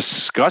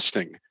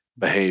disgusting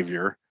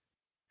behavior,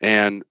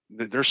 and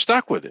they're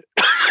stuck with it.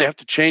 They have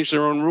to change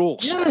their own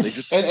rules. Yes.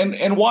 They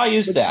just, And why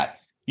is that?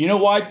 You know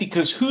why?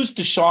 Because who's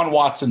Deshaun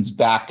Watson's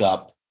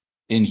backup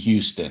in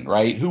Houston,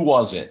 right? Who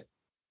was it?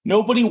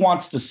 Nobody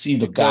wants to see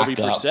the Jacoby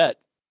backup. Brissett.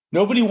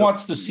 Nobody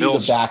wants to see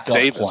Mills, the backup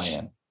Davis.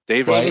 playing.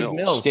 Davis Right?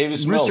 Mills.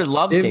 Davis Rooster Mills.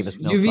 loves Davis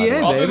Mills. by the UVA,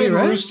 way. Other baby, than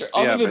right? Rooster,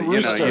 other than but,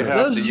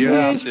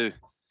 Rooster,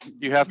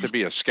 you have to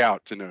be a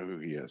scout to know who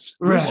he is.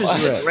 Roosters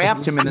Right. did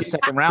draft him in the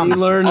second round. He this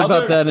year. learned Other-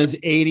 about that in his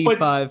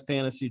 85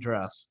 fantasy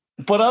drafts.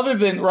 but other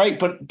than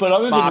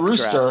other Mock than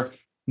Rooster, drafts.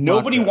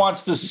 nobody Mock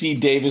wants to see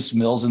Davis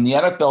Mills, and the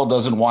NFL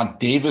doesn't want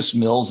Davis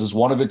Mills as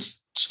one of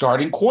its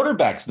starting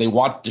quarterbacks. They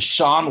want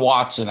Deshaun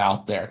Watson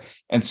out there,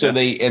 and so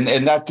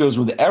and that goes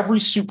with every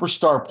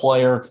superstar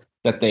player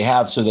that they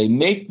have. So they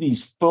make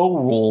these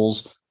faux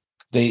rules.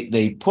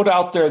 They put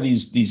out there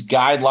these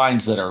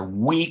guidelines that are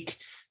weak,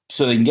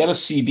 so they can get a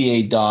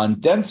CBA done.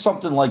 Then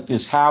something like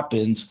this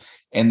happens,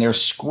 and they're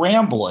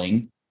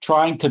scrambling,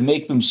 trying to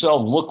make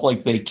themselves look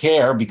like they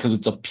care because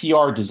it's a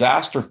PR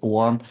disaster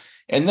for them.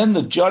 And then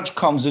the judge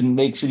comes in and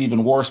makes it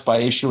even worse by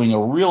issuing a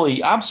really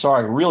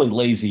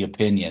lazy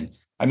opinion.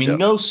 I mean, Yep.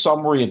 no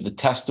summary of the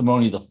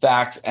testimony, the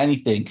facts,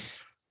 anything.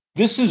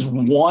 This is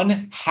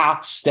one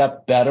half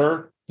step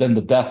better than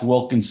the Beth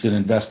Wilkinson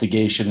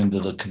investigation into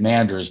the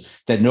Commanders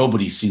that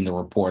nobody's seen the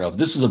report of.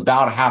 This is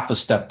about half a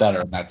step better,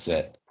 and that's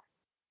it.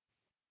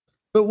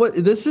 But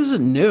this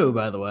isn't new,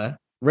 by the way.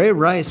 Ray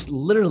Rice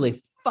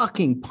literally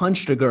fucking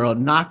punched a girl,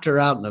 knocked her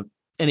out,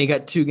 and he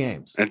got 2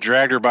 games. And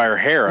dragged her by her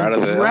hair out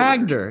of the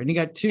dragged her, and he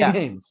got 2 Yeah.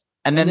 games.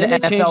 And then, they the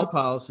changed the NFL,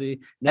 policy.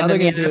 Now and they're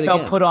then going the to do it NFL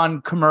again. put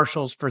on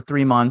commercials for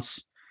 3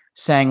 months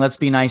saying, let's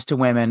be nice to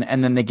women.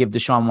 And then they give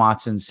Deshaun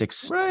Watson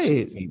 6 Right.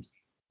 games.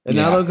 And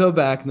Yeah. now they'll go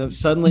back, and then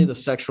suddenly the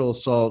sexual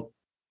assault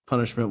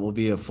punishment will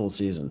be a full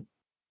season.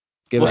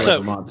 Give Well, it like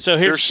a month. so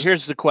There's-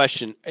 here's the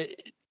question.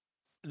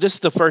 This is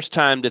the first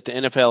time that the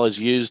NFL has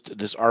used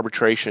this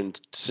arbitration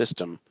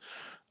system.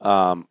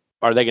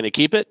 Are they going to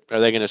keep it? Or are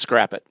they going to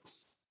scrap it?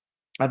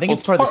 I think Well,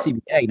 it's part of part- the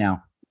CBA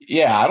now.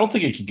 Yeah, I don't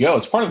think it could go.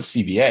 It's part of the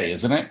CBA,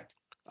 isn't it?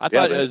 I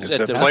thought it was the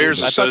at the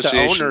Players I thought the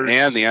Association owners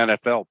and the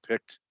NFL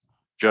picked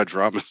Judge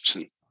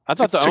Robinson. I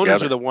thought the owners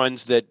together. are the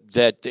ones that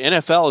the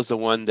NFL is the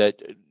one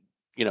that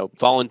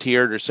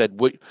volunteered or said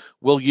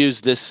we'll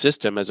use this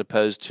system as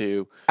opposed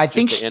to I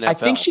think the I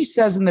think NFL. she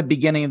says in the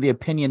beginning of the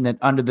opinion that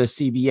under the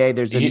CBA,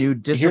 there's a He- new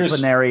here's-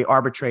 disciplinary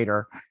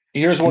arbitrator.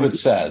 Here's what it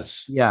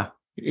says. Yeah.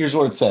 Here's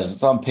what it says.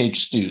 It's on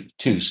page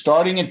 2.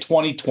 Starting in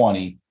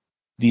 2020,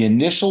 the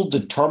initial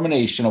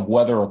determination of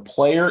whether a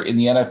player in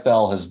the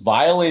NFL has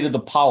violated the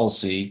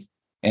policy,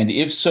 and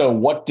if so,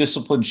 what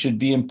discipline should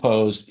be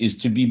imposed, is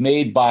to be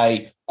made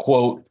by,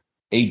 quote,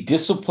 a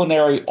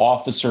disciplinary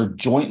officer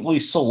jointly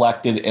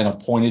selected and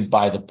appointed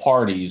by the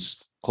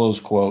parties, close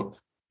quote,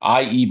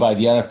 i.e. by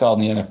the NFL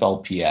and the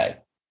NFLPA.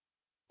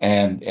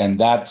 And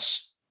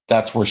that's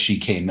where she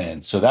came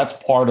in. So that's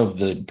part of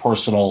the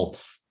personal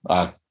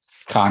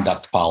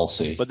conduct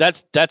policy. But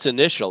that's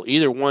initial.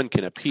 Either one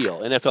can appeal.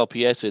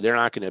 NFLPA say they're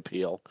not going to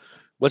appeal.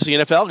 What's the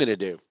NFL going to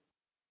do?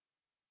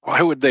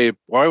 Why would the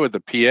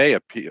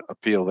PA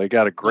appeal? They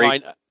got a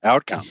great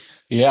outcome.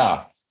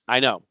 Yeah. I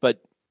know,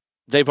 but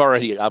they've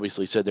already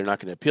obviously said they're not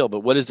going to appeal.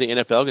 But what is the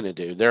NFL going to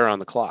do? They're on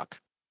the clock.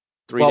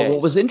 3 days.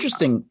 What was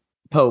interesting,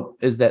 Pope,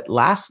 is that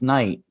last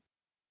night,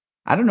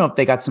 I don't know if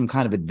they got some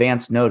kind of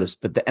advance notice,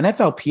 but the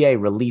NFLPA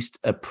released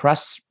a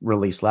press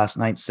release last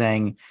night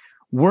saying,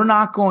 we're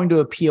not going to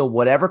appeal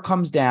whatever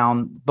comes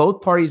down.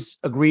 Both parties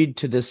agreed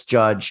to this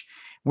judge.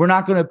 We're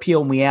not going to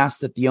appeal, and we ask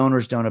that the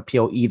owners don't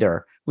appeal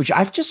either, which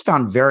I've just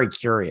found very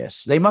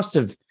curious. They must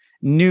have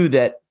knew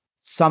that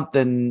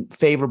something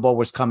favorable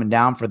was coming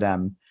down for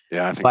them.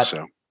 Yeah, I think But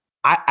so.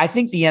 I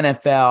think the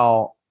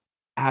NFL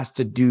has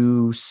to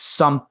do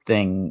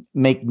something,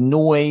 make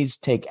noise,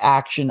 take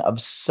action of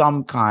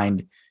some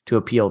kind to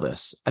appeal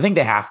this. I think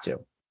they have to.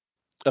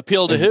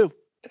 appeal to who?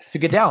 To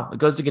Goodell. It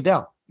goes to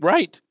Goodell.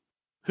 Right.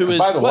 Who And is?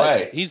 by the what?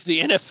 way- He's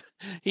the NFL.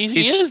 He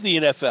He's- is the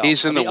NFL.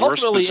 he's in the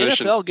worst ultimately,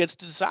 position. NFL gets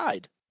to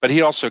decide. But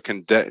he also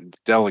can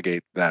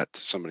delegate that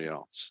to somebody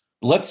else.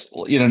 Let's,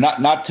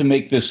 not to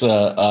make this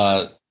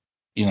not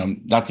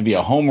to be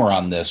a homer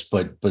on this,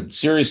 but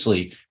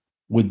seriously,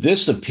 with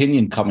this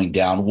opinion coming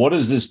down, what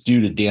does this do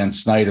to Dan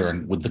Snyder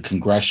and with the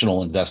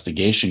congressional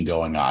investigation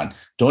going on?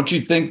 Don't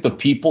you think the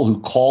people who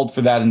called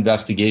for that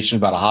investigation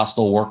about a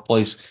hostile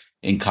workplace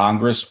in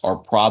Congress are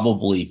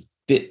probably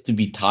fit to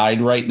be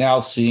tied right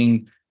now,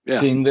 seeing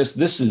this?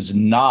 This is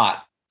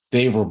not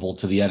favorable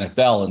to the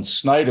NFL, and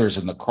Snyder's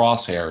in the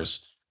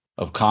crosshairs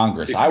of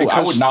Congress. I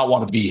would not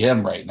want to be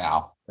him right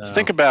now.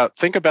 Think about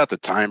the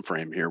time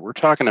frame here. We're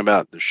talking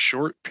about the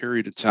short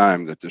period of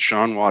time that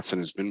Deshaun Watson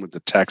has been with the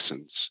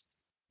Texans.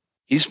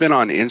 He's been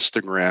on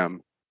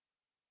Instagram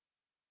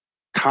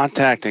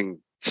contacting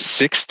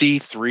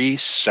 63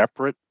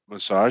 separate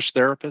massage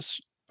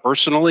therapists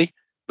personally,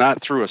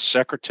 not through a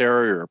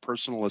secretary or a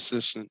personal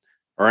assistant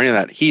or any of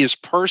that. He is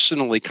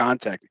personally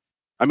contacting.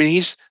 I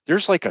mean,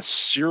 there's like a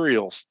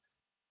serial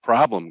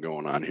problem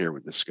going on here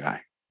with this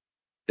guy.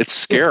 It's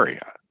scary.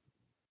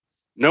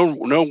 No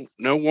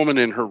woman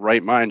in her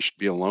right mind should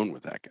be alone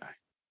with that guy.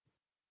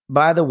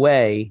 By the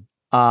way,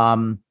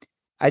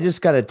 I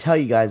just got to tell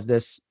you guys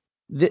this.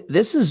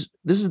 This is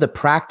the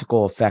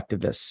practical effect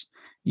of this.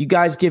 You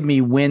guys give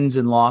me wins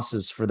and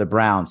losses for the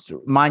Browns.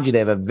 Mind you, they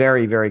have a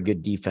very, very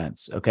good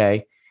defense.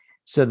 Okay,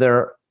 so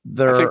they're.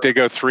 I think they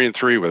go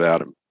 3-3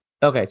 without him.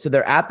 Okay, so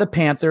they're at the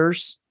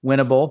Panthers,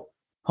 winnable.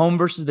 Home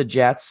versus the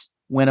Jets,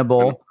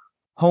 winnable.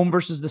 Home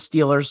versus the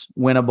Steelers,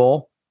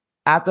 winnable.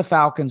 At the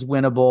Falcons,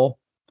 winnable.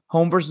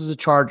 Home versus the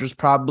Chargers,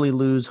 probably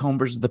lose. Home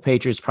versus the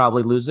Patriots,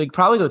 probably lose. They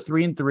probably go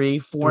 3-3,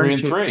 4-2.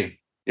 3-3.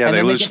 Yeah, and they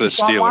then lose get to the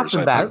Deshaun Steelers.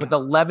 Watson I back think. with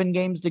 11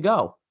 games to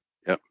go.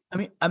 Yep. I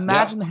mean,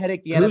 imagine the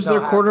headache the Who's NFL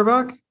their has.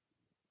 quarterback?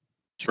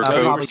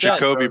 Probably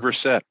Jacoby Brissett.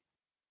 Brissett.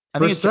 I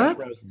think it's Brissett?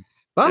 Josh Rosen.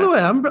 By the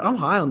Yeah. way, I'm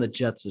high on the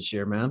Jets this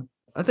year, man.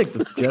 I think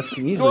the Jets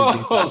can easily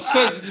beat Whoa, them.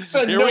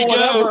 said Here no we one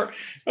go. ever.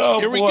 Oh,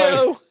 Here we boy.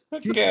 go.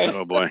 Okay.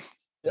 Oh boy.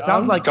 It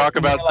sounds like Talk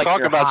about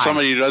you're high.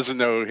 somebody who doesn't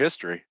know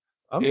history.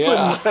 I'm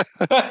Yeah.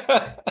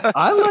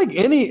 I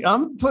like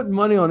I'm putting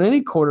money on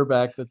any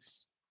quarterback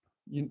that's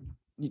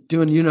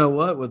doing you know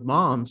what with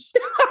moms.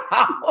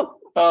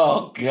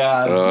 Oh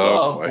God!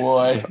 Oh, Oh,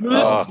 boy! Smooth,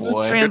 Oh smooth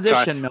boy!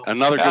 transition. Milton.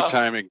 Another Yeah. good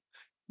timing.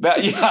 Now,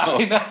 yeah,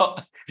 I know.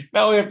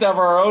 Now we have to have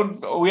our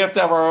own. We have to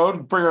have our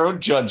own. Bring our own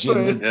judge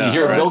in to Yeah,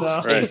 hear right, Milk's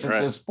right, case right.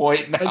 at this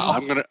point. Now,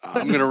 I'm gonna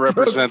I just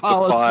represent the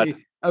broke pod.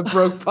 policy. I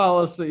broke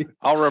policy.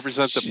 I'll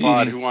represent the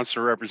pod. Jeez. Who wants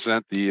to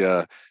represent the?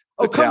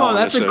 Oh, come on. Talent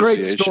That's a great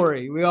Association.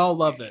 story. We all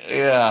loved it.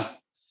 yeah.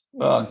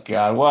 Oh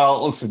God!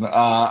 Well, listen.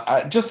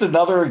 Just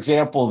another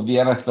example of the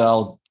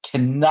NFL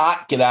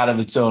cannot get out of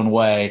its own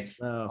way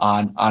No.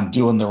 on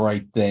doing the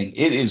right thing.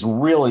 It's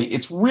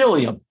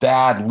really a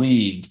bad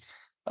league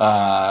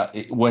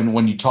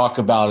when you talk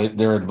about it,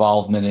 their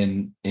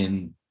involvement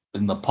in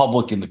the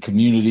public, in the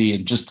community,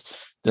 and just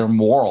their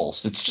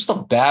morals. It's just a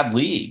bad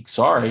league.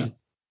 Sorry, Yeah.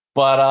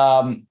 but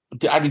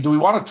I mean, do we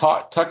want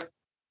to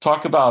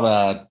talk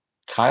about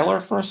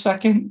Kyler for a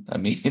second? I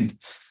mean,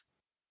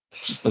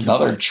 just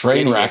another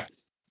train wreck.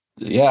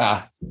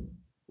 Yeah.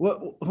 What?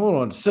 Hold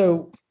on.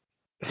 So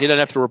He doesn't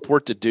have to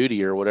report to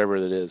duty or whatever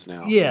it is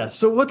now. yeah.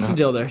 So what's the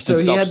deal there? So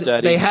they had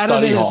Self-study. it in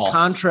Study his hall.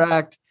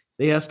 contract.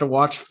 He has to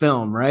watch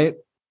film, right?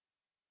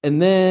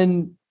 And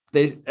then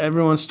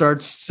everyone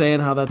starts saying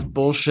how that's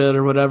bullshit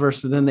or whatever.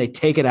 So then they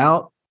take it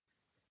out.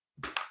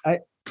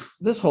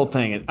 This whole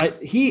thing.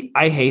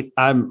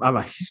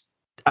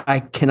 I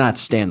cannot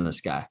stand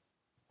this guy.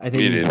 I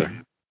think Me he's neither.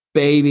 a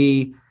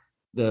baby.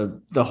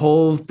 The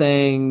whole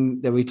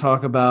thing that we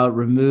talk about,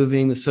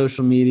 removing the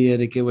social media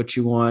to get what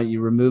you want. You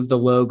remove the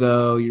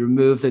logo. You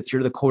remove that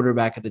you're the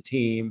quarterback of the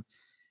team.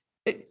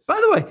 By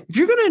the way, if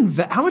you're going to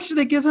invest, how much do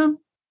they give him?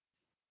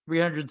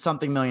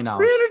 300-something million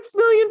dollars. $300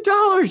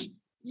 million.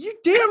 You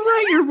damn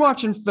right you're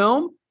watching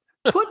film.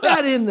 Put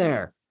that in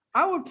there.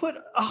 I would put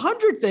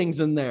 100 things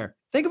in there.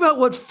 Think about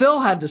what Phil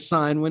had to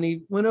sign when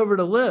he went over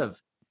to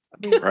live.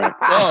 I mean, Right.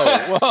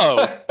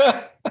 Whoa.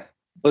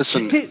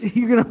 Listen,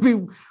 you're going to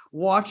be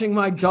watching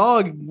my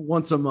dog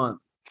once a month.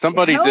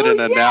 somebody Hell did an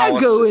yeah,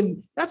 analysis. go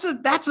in.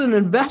 That's an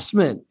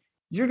investment.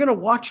 You're going to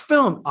watch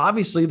film.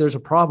 Obviously, there's a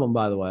problem,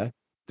 by the way.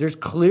 There's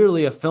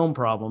clearly a film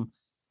problem.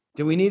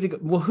 Do we need to go?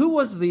 Well, who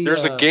was the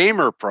There's a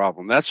gamer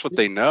problem. That's what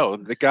they know.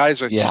 The guy's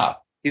Yeah.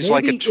 he's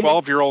like a Maybe-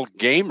 12-year-old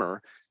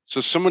gamer.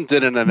 So someone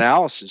did an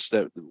analysis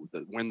that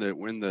when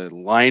the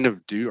line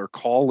of duty or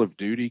Call of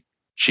Duty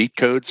cheat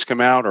codes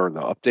come out or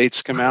the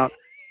updates come out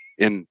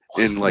in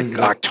like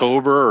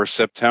October or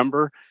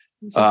September,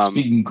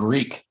 Speaking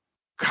Greek.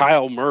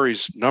 Kyle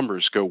Murray's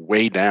numbers go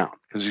way down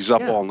because he's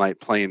up Yeah. all night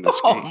playing this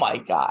Oh game. my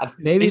God.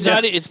 maybe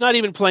It's not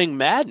even playing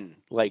Madden,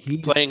 like he's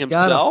playing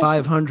got a himself.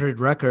 500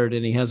 record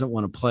and he hasn't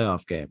won a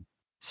playoff game.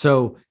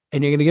 So,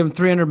 and you're going to give him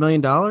 $300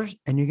 million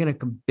and you're going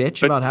to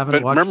bitch about having to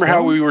But watch. remember how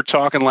film? we were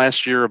talking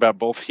last year about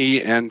both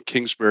he and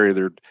Kingsbury?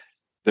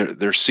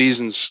 Their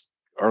seasons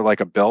are like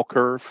a bell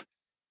curve,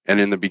 and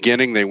in the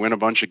beginning they win a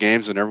bunch of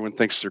games and everyone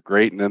thinks they're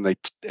great, and then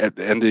at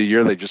the end of the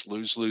year they just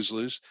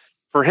lose.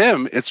 For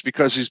him, it's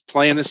because he's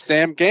playing this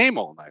damn game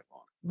all night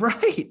long.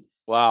 Right.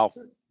 Wow.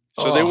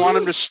 So they want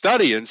him to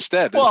study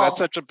instead. Is Well, that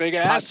such a big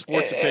ass?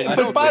 sports opinion. I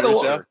But don't by the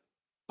think way, so.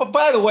 But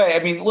by the way, I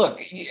mean,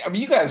 look, I mean,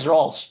 you guys are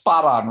all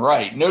spot on,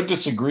 right? No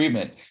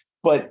disagreement.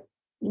 But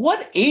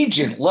what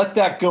agent let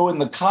that go in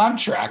the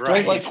contract,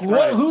 right? Right, Like,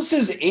 right. who's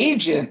his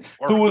agent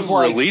Or who was who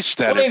like, released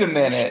that wait a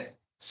information? minute,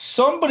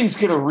 somebody's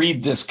going to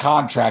read this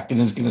contract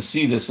and is going to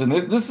see this, and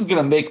this is going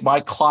to make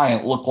my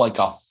client look like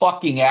a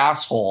fucking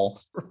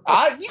asshole.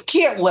 You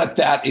can't let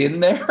that in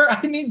there.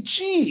 I mean,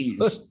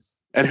 geez.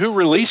 And who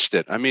released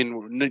it? I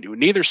mean,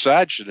 neither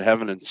side should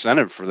have an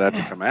incentive for that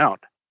to come out.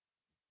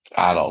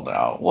 I don't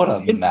know. What a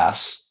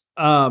mess.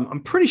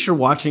 I'm pretty sure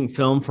watching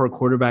film for a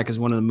quarterback is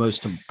one of the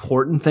most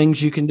important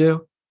things you can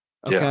do.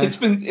 Yeah. Okay.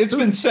 It's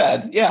been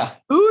said. Yeah.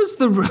 Who's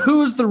the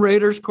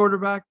Raiders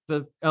quarterback?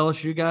 The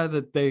LSU guy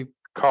that they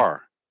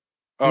Carr.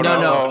 Oh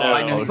No, no,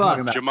 I know who you're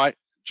talking about.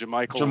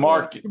 Jamichael.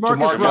 Demarcus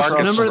Jamarcus Russell.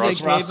 Remember they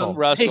Russell. gave him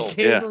Russell. they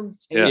gave him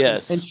Yeah.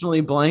 Yes.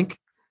 intentionally blank,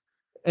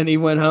 and he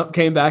went home,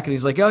 came back, and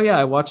he's like, "Oh yeah,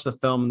 I watched the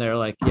film." And they're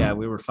like, "Yeah,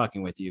 we were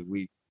fucking with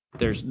you.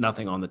 There's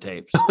nothing on the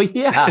tapes." Oh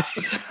yeah.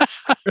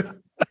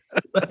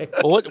 Like,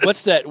 Well,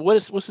 what's that?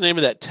 What's the name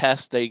of that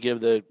test they give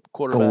the The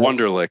quarterback?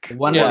 Wonderlick.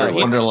 Wonderlic.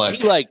 Wonderlic.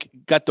 He like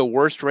got the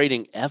worst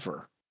rating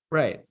ever.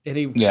 right, and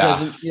he Yeah.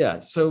 doesn't. Yeah,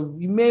 so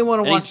you may want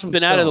to And watch he's some.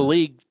 been out of the film.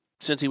 league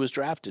since he was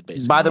drafted.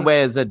 Basically. By the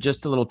way, as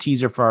just a little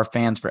teaser for our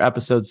fans, for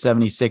episode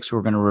 76,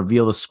 we're going to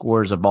reveal the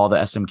scores of all the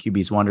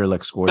SMQB's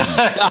Wonderlic scores.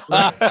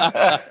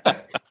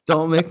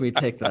 Don't make me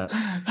take that.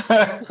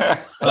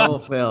 I will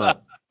fail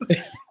it.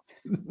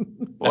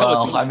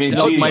 Well, I mean,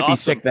 that would Doug be might be awesome.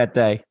 sick that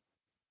day.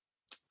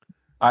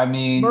 I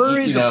mean,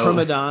 Murray's you know, a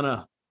prima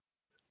donna.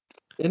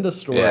 End of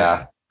story.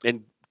 Yeah.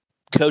 and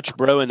Coach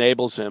Bro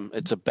enables him.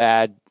 It's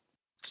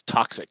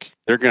toxic.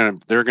 They're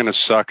gonna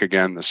suck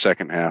again the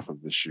second half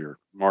of this year.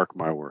 Mark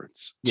my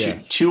words.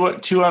 Yes. Two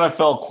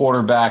NFL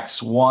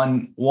quarterbacks,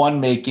 one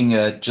making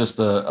just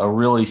a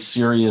really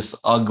serious,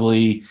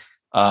 ugly,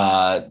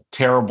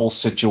 terrible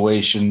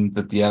situation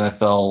that the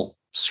NFL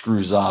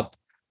screws up,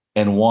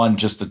 and one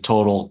just a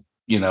total,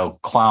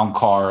 clown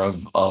car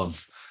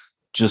of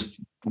just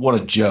what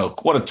a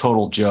joke, what a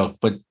total joke.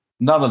 But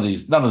none of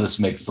this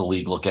makes the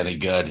league look any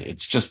good.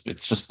 It's just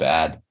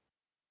bad.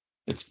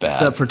 It's bad.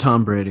 Except for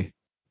Tom Brady.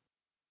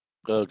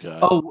 Oh god.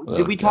 Oh,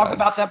 did we talk God.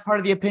 about that part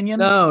of the opinion?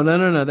 No.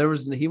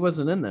 He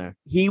wasn't in there.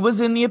 He was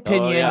in the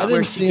opinion yeah. I where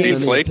didn't she see him gave, in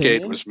the Deflategate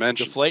opinion? was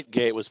mentioned.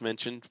 Deflategate was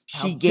mentioned. she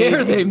How gave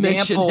dare they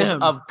mention examples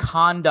him? of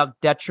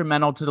conduct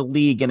detrimental to the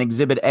league, and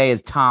Exhibit A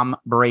is Tom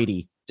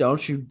Brady.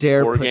 Don't you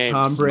dare 4 put games.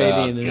 Tom Brady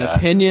Oh, in an God.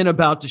 opinion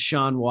about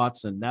Deshaun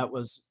Watson. That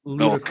was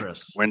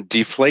ludicrous. When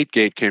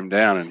Deflategate came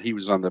down and he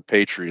was on the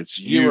Patriots,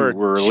 You you were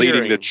were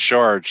leading the cheering.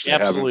 charge to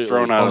have Absolutely. him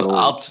thrown out of the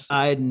league.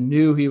 I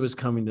knew he was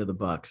coming to the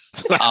Bucks.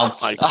 I'll,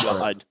 My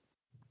God.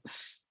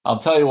 I'll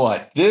tell you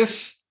what,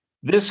 this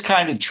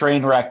kind of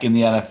train wreck in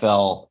the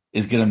NFL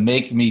is going to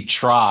make me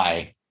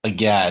try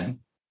again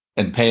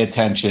and pay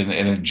attention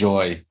and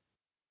enjoy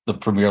the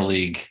Premier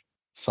League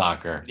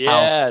soccer.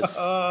 Yes.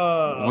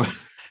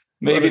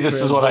 Maybe What a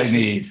this is what I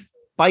transition. need.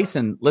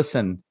 Bison,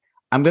 listen,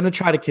 I'm going to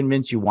try to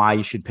convince you why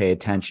you should pay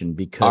attention,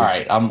 because All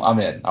right, I'm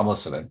in. I'm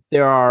listening.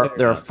 there are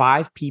Fair enough.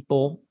 5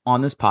 people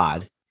on this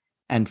pod,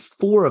 and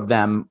 4 of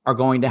them are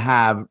going to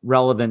have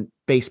relevant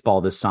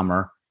baseball this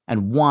summer,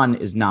 and 1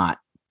 is not.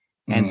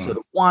 And so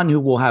the one who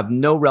will have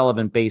no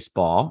relevant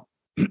baseball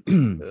Which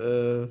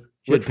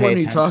pay one are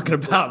you attention. talking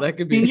about? That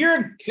could I be mean,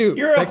 you're two. a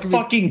That could be-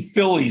 fucking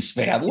Phillies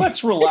fan.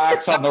 Let's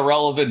relax on the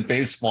relevant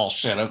baseball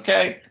shit,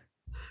 okay?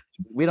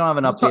 We don't have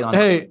an update on.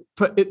 Hey,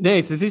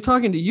 Nace, is he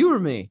talking to you or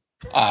me?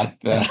 I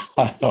We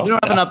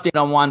don't have an update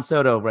on Juan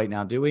Soto right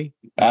now, do we?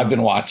 I've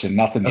been watching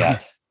nothing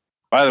yet.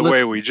 By the Look-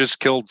 way, we just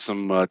killed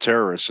some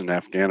terrorists in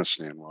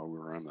Afghanistan while we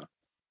were on the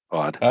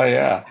pod. Oh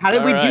yeah, How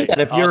did we All do right, that?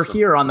 If you're awesome.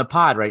 here on the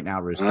pod right now,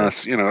 Rooster.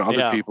 Other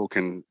Yeah. people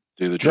can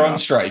do the drone job.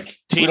 strike.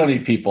 We Team- don't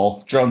need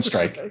people. Drone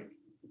strike.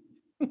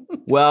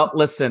 Well,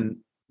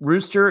 listen,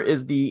 Rooster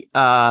is the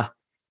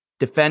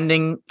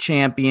defending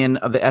champion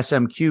of the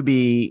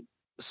SMQB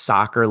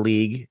soccer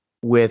league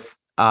with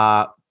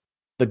the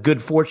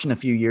good fortune a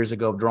few years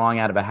ago of drawing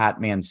out of a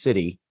hat Man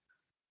City.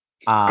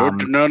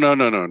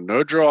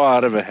 No draw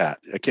out of a hat.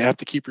 I have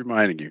to keep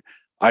reminding you.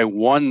 I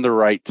won the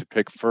right to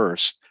pick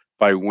first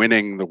by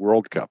winning the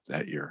World Cup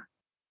that year.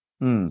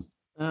 hmm.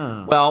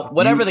 Oh. Well,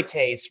 whatever the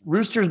case,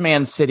 Roosters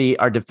Man City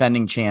are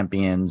defending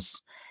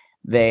champions.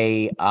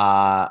 They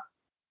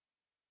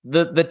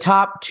the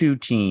top 2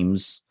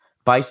 teams,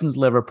 Bison's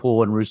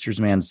Liverpool and Roosters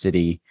Man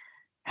City,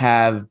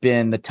 have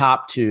been the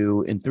top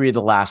 2 in 3 of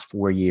the last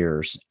 4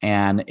 years,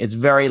 and it's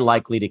very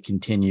likely to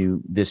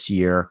continue this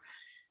year.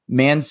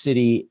 Man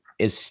City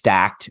is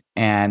stacked,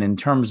 and in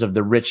terms of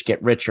the rich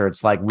get richer,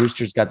 it's like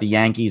Roosters got the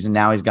Yankees and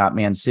now he's got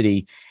Man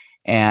City,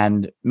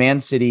 and Man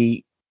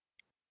City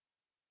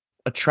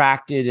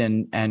attracted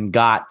and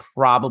got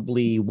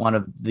probably one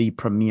of the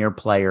premier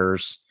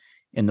players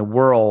in the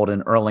world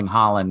in Erling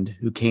Haaland,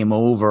 who came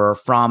over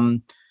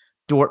from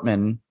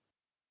Dortmund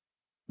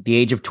the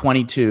age of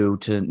 22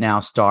 to now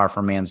star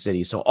for Man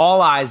City. So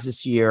all eyes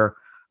this year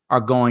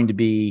are going to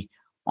be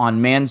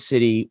on Man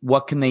City.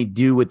 What can they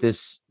do with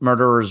this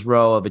murderer's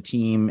row of a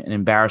team, an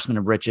embarrassment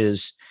of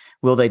riches?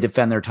 Will they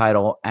defend their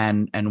title?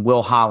 And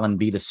will Haaland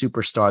be the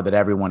superstar that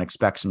everyone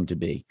expects him to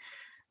be?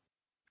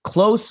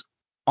 Close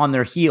on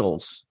their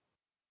heels,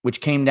 which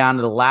came down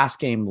to the last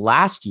game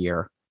last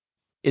year,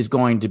 is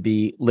going to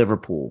be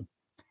Liverpool.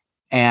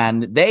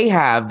 And they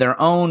have their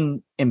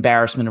own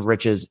embarrassment of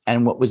riches.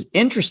 And what was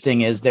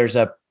interesting is there's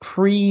a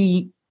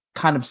pre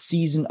kind of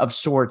season of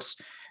sorts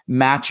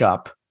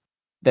matchup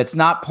that's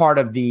not part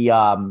of the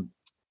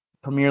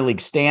Premier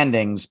League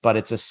standings, but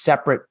it's a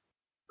separate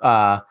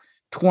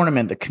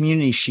tournament, the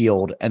Community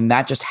Shield, and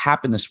that just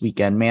happened this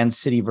weekend, Man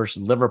City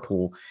versus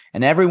Liverpool.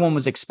 And everyone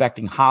was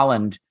expecting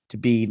Haaland to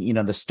be,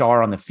 the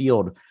star on the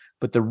field.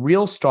 But the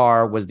real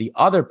star was the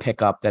other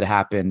pickup that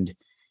happened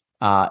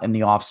in the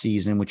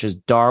offseason, which is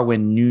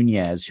Darwin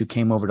Nunez, who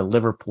came over to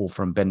Liverpool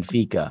from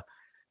Benfica.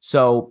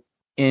 So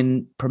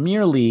in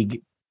Premier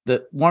League,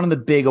 one of the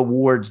big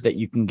awards that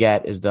you can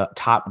get is the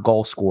top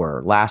goal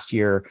scorer. Last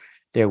year,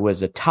 there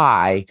was a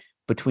tie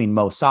between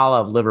Mo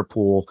Salah of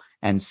Liverpool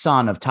and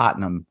Son of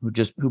Tottenham,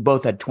 who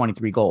both had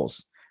 23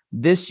 goals.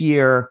 This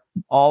year,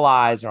 all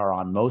eyes are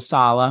on Mo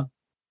Salah,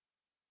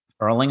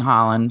 Erling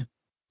Haaland,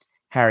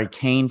 Harry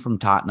Kane from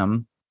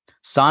Tottenham,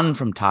 Son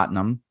from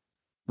Tottenham,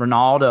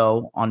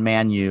 Ronaldo on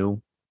Man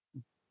U,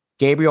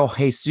 Gabriel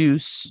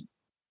Jesus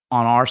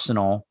on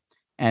Arsenal,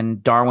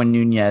 and Darwin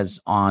Nunez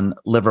on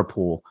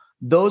Liverpool.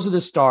 Those are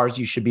the stars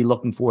you should be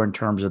looking for in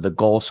terms of the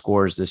goal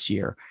scorers this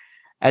year.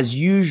 As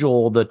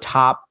usual, the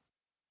top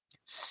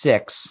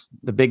six,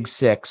 the big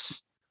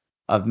six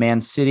of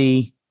Man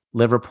City,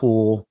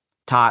 Liverpool,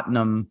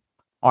 Tottenham,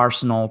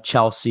 Arsenal,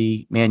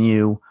 Chelsea, Man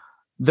U,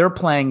 they're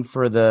playing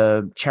for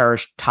the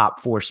cherished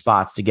top 4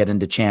 spots to get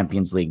into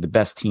Champions League, the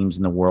best teams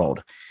in the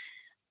world.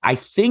 I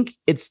think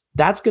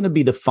that's going to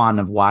be the fun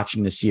of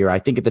watching this year. I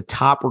think at the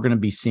top, we're going to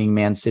be seeing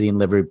Man City and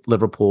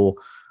Liverpool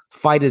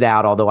fight it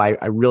out, although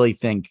I really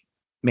think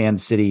Man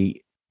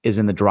City is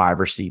in the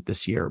driver's seat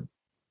this year.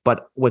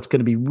 But what's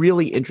going to be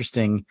really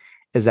interesting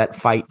is that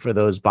fight for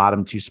those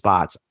bottom 2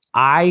 spots.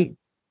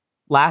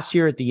 Last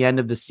year at the end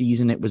of the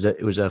season, it was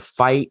a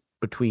fight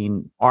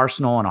between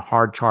Arsenal and a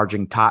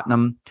hard-charging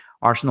Tottenham.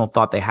 Arsenal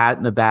thought they had it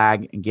in the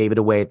bag and gave it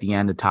away at the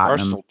end of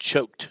Tottenham.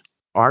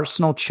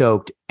 Arsenal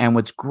choked. And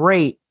what's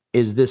great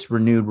is this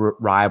renewed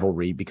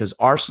rivalry, because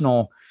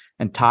Arsenal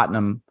and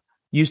Tottenham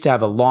used to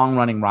have a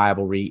long-running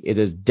rivalry. It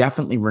is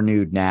definitely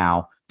renewed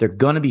now. They're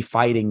going to be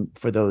fighting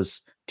for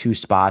those 2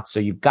 spots. So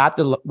you've got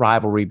the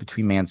rivalry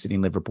between Man City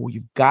and Liverpool.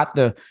 You've got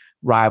the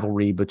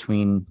rivalry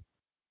between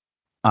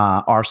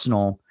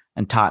Arsenal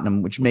and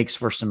Tottenham, which makes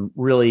for some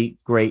really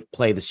great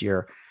play this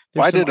year.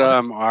 Why did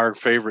our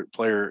favorite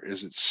player,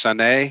 is it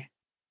Sané?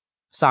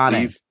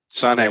 Sané.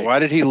 Sané. Why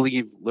did he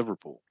leave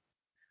Liverpool?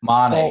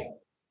 Mane.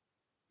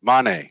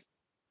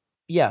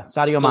 Yeah,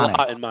 Sadio Mane.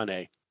 And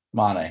Mane.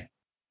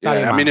 Yeah,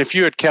 Sadio I mean, Mane. if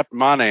you had kept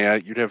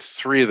Mane, you'd have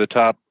 3 of the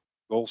top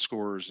goal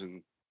scorers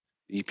in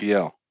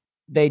EPL.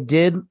 They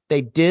did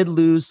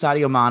lose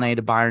Sadio Mane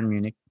to Bayern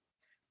Munich,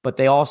 but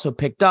they also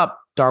picked up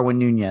Darwin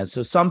Nunez.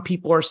 So some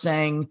people are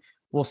saying,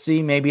 we'll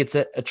see, maybe it's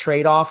a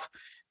trade-off.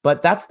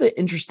 But that's the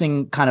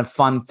interesting kind of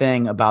fun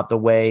thing about the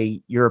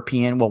way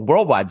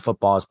worldwide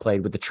football is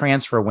played, with the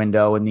transfer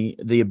window and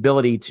the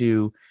ability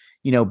to,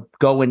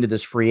 go into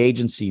this free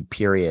agency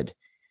period.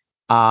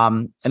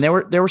 And there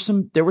were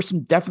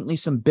definitely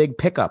some big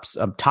pickups.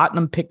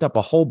 Tottenham picked up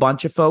a whole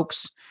bunch of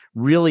folks,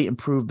 really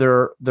improved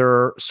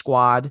their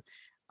squad.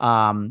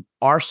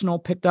 Arsenal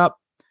picked up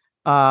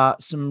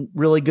some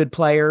really good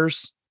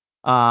players.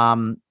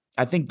 I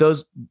think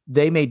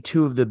they made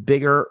 2 of the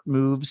bigger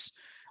moves.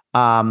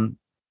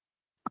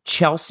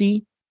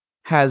 Chelsea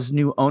has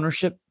new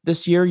ownership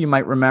this year. You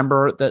might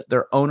remember that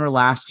their owner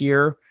last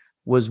year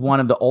was one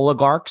of the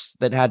oligarchs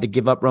that had to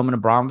give up. Roman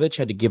Abramovich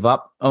had to give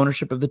up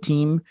ownership of the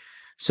team.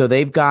 So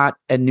they've got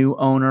a new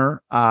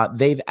owner.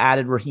 They've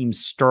added Raheem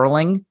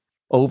Sterling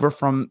over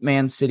from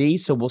Man City.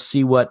 So we'll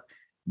see what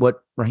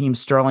Raheem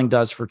Sterling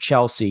does for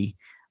Chelsea.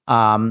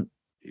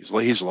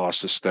 He's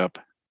lost a step.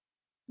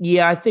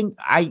 Yeah, I think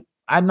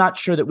I'm not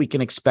sure that we can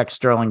expect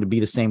Sterling to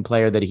be the same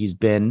player that he's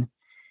been.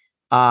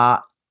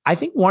 I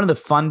think one of the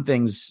fun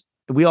things,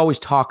 we always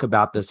talk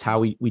about this, how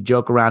we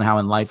joke around how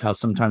in life, how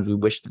sometimes we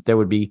wish that there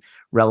would be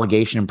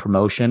relegation and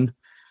promotion.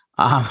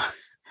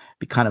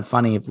 Be kind of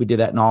funny if we did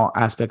that in all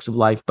aspects of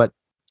life. But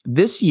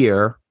this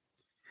year,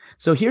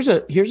 so here's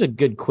a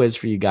good quiz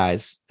for you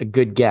guys, a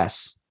good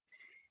guess.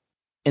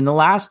 In the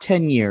last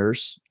 10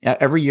 years,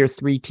 every year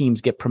 3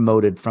 teams get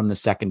promoted from the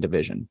second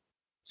division.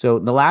 So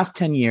in the last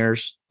 10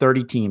 years,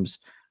 30 teams.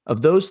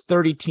 Of those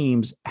 30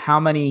 teams, how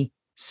many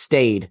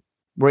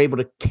were able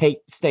to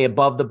stay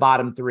above the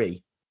bottom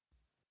 3?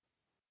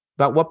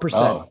 About what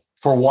percent? Oh,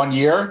 for 1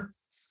 year?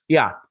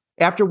 Yeah.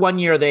 After 1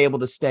 year, they're able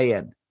to stay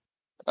in.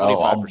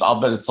 Oh, I'll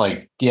bet it's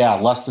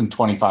less than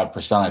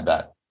 25%, I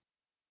bet.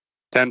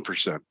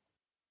 10%.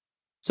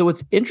 So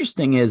what's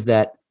interesting is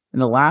that in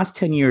the last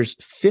 10 years,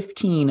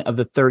 15 of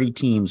the 30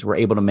 teams were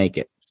able to make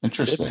it.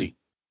 Interesting. 50.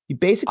 You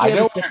basically I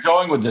know where you're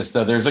going with this,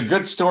 though. There's a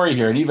good story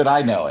here, and even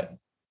I know it.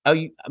 Oh,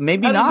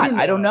 maybe not.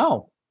 I don't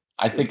know.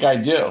 I think I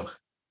do.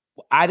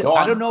 I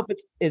don't know if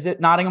is it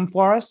Nottingham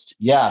Forest?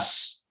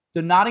 Yes.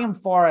 So Nottingham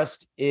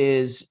Forest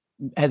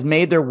has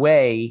made their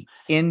way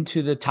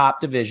into the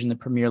top division, the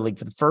Premier League,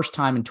 for the first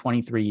time in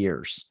 23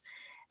 years.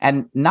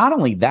 And not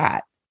only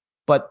that,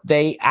 but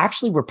they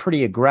actually were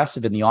pretty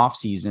aggressive in the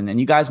offseason. And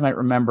you guys might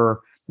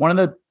remember one of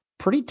the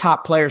pretty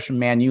top players from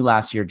Man U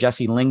last year,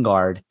 Jesse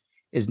Lingard,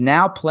 is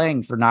now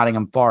playing for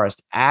Nottingham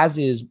Forest, as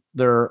is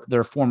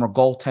their former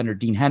goaltender,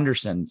 Dean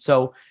Henderson.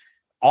 So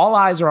all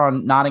eyes are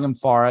on Nottingham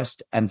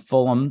Forest and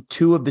Fulham,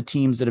 two of the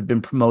teams that have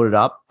been promoted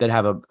up that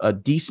have a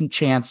decent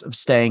chance of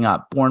staying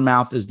up.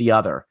 Bournemouth is the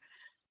other.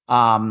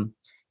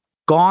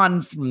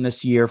 Gone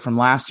from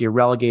last year,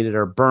 relegated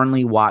are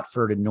Burnley,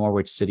 Watford, and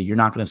Norwich City. You're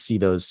not going to see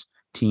those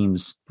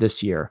teams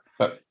this year.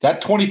 But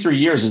that 23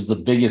 years is the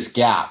biggest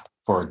gap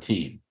for a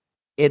team.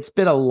 It's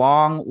been a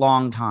long,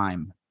 long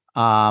time.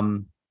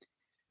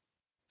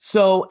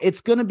 So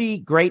it's going to be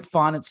great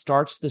fun. It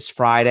starts this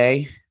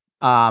Friday.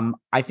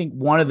 I think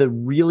one of the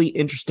really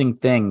interesting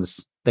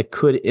things that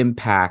could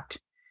impact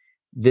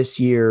this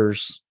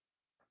year's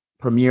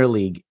Premier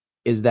League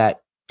is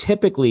that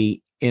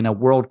typically in a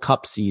World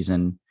Cup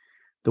season,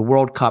 the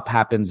World Cup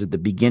happens at the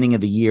beginning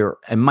of the year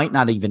and might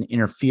not even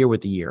interfere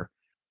with the year.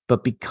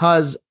 But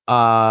because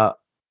the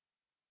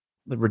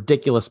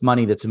ridiculous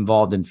money that's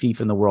involved in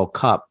FIFA and the World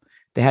Cup,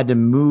 they had to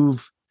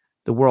move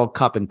the World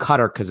Cup in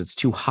Qatar because it's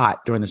too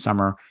hot during the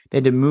summer. They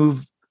had to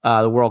move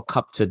the World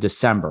Cup to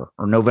November.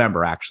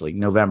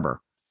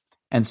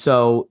 And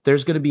so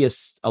there's going to be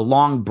a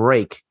long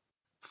break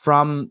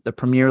from the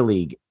Premier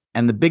League.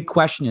 And the big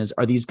question is,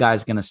 are these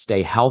guys going to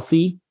stay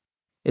healthy?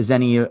 Are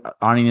any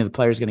of the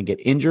players going to get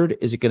injured?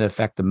 Is it going to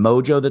affect the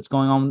mojo that's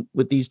going on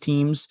with these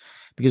teams?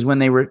 Because when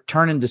they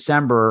return in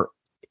December,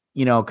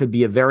 it could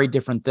be a very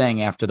different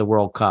thing after the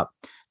World Cup.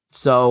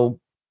 So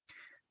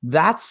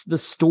that's the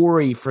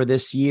story for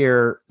this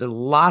year. There are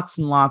lots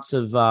and lots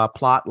of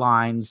plot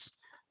lines.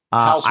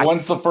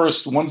 When's the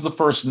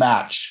first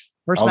match?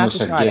 First match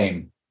is Friday.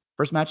 Game.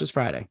 First match is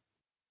Friday.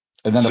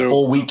 And then a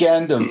full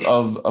weekend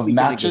of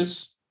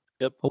matches?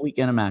 Yep. Whole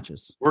weekend of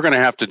matches. We're going to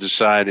have to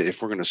decide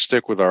if we're going to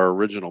stick with our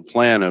original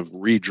plan of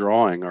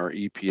redrawing our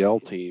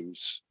EPL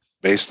teams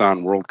based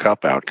on World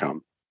Cup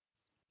outcome,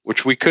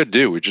 which we could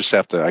do. We just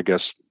have to, I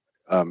guess,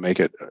 make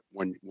it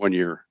 1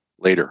 year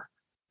later.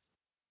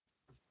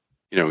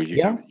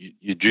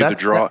 You do the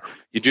draw.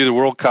 You do the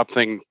World Cup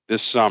thing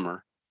this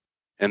summer,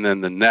 and then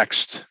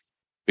the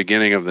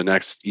beginning of the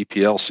next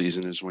EPL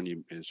season is when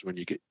you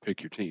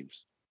pick your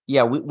teams.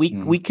 Yeah,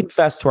 we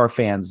confessed to our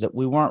fans that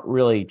we weren't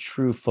really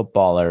true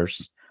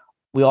footballers.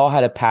 We all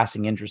had a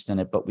passing interest in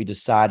it, but we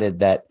decided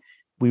that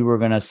we were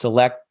going to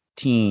select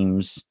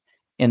teams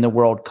in the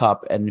World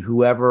Cup, and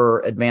whoever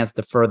advanced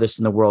the furthest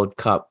in the World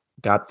Cup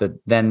got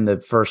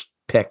the first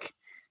pick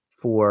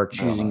for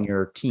choosing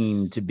your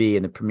team to be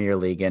in the Premier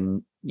League.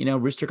 And,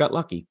 Rooster got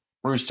lucky.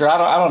 Rooster,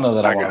 I don't know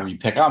that I want to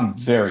repick. I'm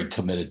very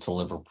committed to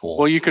Liverpool.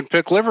 Well, you can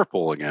pick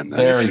Liverpool again.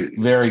 Then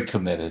very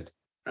committed.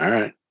 All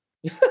right.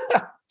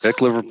 Pick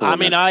Liverpool. I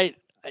mean,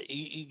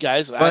 you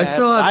guys, I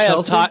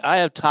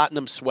have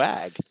Tottenham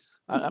swag.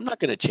 I'm not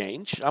going to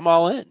change. I'm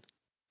all in.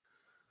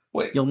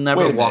 You'll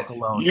never walk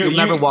alone. You'll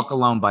never walk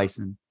alone,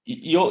 Bison.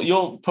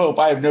 You'll Pope.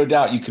 I have no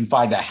doubt you can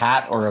find a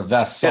hat or a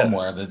vest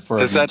somewhere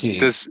does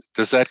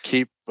that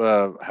keep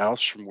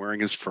House from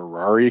wearing his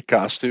Ferrari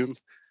costume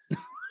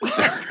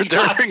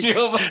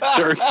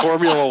during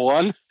Formula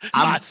One?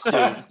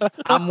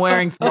 I'm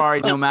wearing Ferrari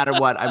no matter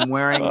what. I'm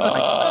wearing.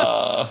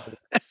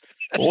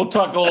 We'll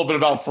talk a little bit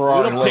about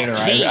Ferrari later.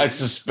 I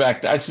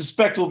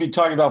suspect we'll be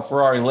talking about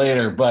Ferrari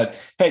later. But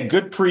hey,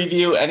 good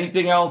preview.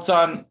 Anything else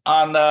on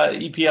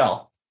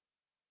EPL?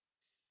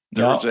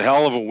 There was a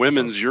hell of a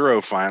women's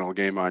Euro final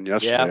game on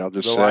yesterday. Yeah, I'll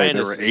just say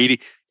there were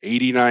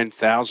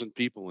 89,000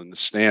 people in the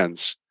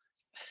stands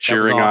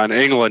cheering on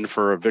England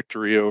for a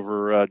victory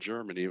over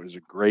Germany. It was a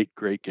great,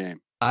 great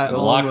game. The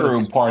locker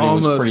room party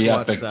was pretty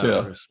epic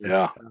too.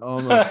 Yeah, I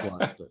almost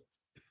watched it.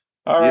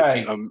 All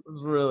right. It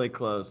was really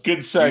close.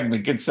 Good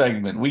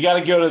segment. We got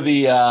to go to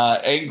the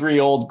angry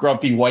old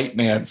grumpy white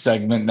man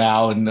segment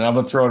now, and I'm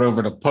going to throw it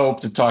over to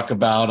Pope to talk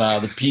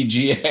about the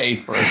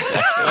PGA for a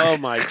second. Oh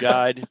my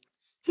God!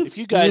 If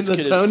you guys the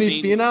could Tony have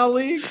seen, Finau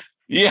League,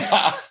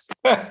 yeah,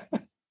 you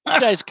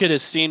guys could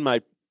have seen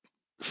my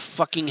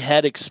fucking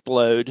head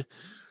explode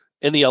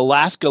in the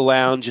Alaska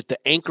Lounge at the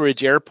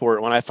Anchorage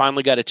Airport when I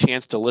finally got a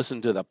chance to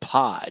listen to the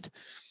pod.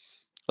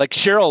 Like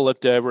Cheryl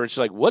looked over and she's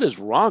like, "What is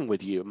wrong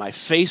with you?" My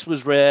face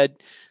was red.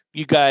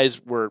 You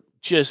guys were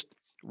just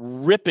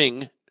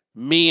ripping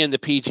me and the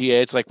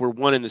PGA. It's like we're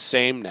one and the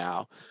same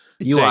now.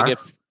 You are. You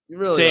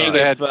really should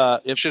have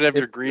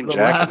your green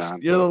jacket on.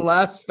 You're the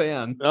last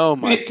fan. Oh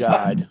my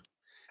God.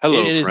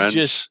 Hello, it friends.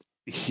 Is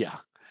just, yeah.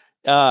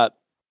 Well,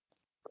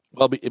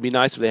 it'd be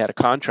nice if they had a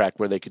contract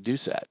where they could do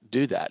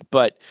that.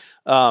 But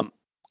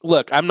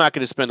look, I'm not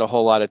going to spend a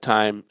whole lot of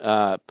time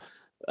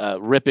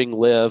ripping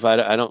Liv.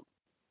 I don't.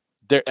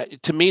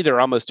 To me, they're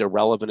almost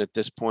irrelevant at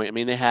this point. I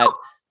mean, they had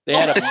a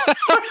match,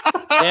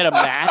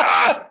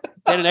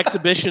 they had an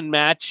exhibition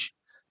match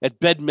at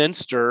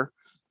Bedminster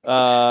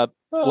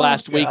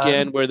last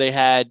weekend where they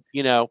had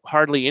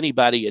hardly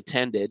anybody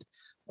attended.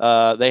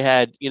 They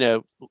had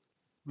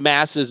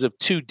masses of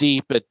 2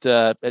 deep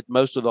at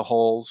most of the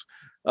holes.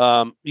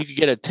 You could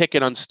get a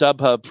ticket on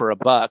StubHub for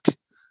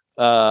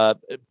 $1.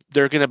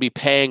 They're going to be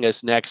paying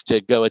us next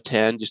to go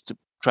attend just to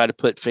try to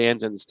put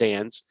fans in the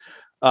stands.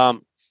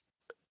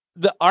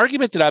 The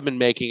argument that I've been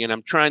making, and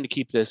I'm trying to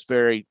keep this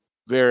very,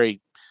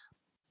 very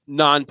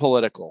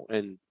non-political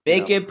and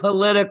Make it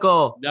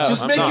political. No,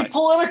 Just I'm make not. it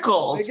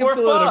political. Make It's it more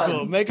political.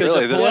 fun. Make it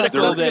Really, the-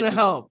 political. the- That's going to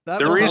help. That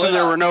The will reason help.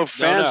 there were no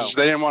fans no. is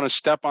they didn't want to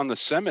step on the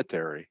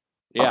cemetery.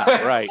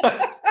 Yeah, right.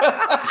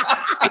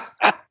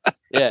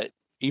 Yeah,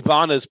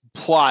 Ivana's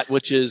plot,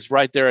 which is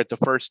right there at the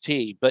first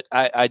tee. But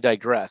I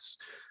digress.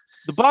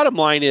 The bottom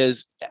line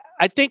is,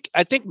 I think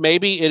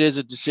maybe it is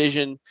a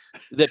decision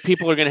that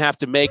people are going to have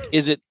to make.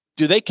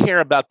 Do they care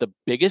about the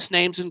biggest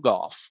names in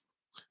golf,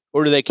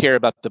 or do they care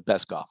about the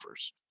best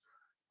golfers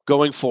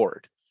going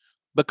forward?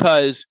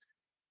 Because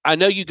I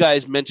know you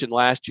guys mentioned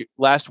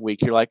last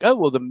week, you're like, oh,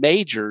 well, the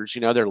majors,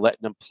 they're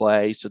letting them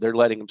play, so they're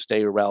letting them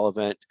stay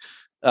irrelevant.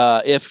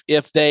 If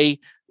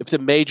the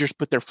majors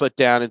put their foot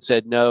down and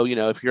said, no,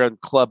 if you're on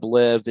Club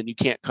Live, then you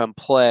can't come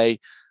play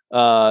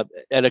at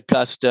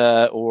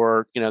Augusta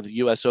or, the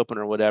US Open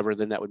or whatever,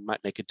 then that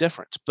might make a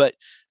difference. But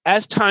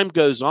as time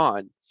goes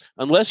on,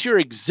 unless you're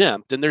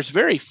exempt, and there's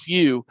very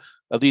few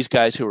of these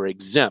guys who are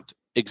exempt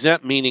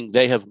meaning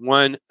they have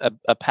won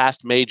a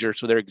past major,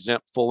 so they're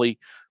exempt fully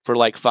for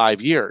like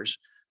 5 years.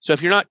 So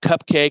if you're not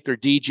Cupcake or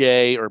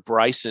DJ or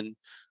Bryson,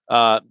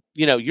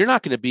 you're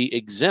not going to be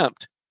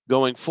exempt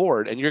going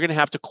forward, and you're going to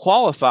have to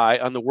qualify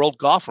on the World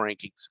Golf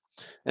Rankings.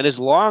 And as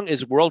long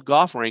as World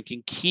Golf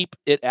Ranking keep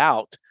it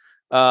out,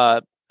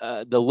 the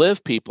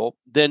live people,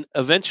 then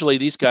eventually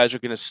these guys are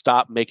going to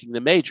stop making the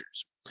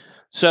majors.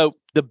 So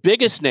the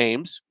biggest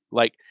names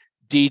like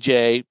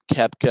DJ,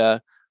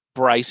 Koepka,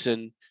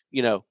 Bryson,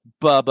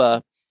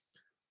 Bubba,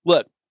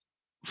 look,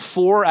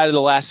 4 out of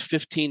the last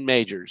 15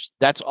 majors,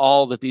 that's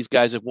all that these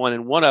guys have won.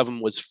 And one of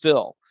them was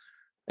Phil.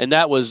 And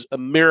that was a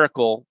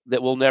miracle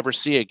that we'll never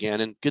see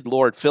again. And good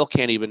Lord, Phil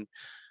can't even,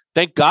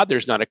 thank God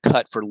there's not a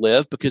cut for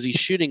Liv, because he's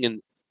shooting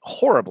in the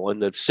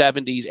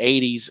 70s,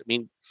 80s. I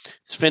mean,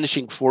 he's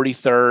finishing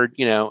 43rd,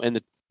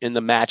 in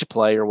the match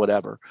play or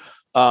whatever.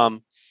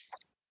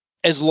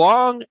 As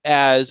long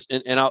as,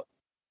 and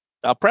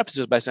I'll preface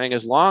this by saying,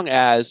 as long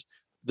as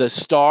the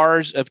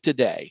stars of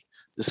today,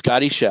 the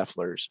Scotty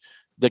Schefflers,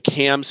 the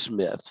Cam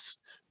Smiths,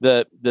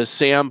 the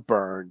Sam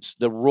Burns,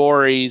 the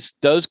Rorys,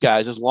 those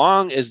guys, as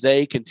long as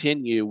they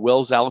continue,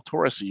 Will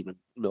Zalatoris even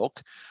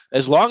milk,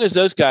 as long as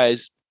those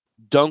guys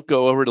don't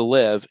go over to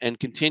Live and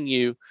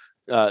continue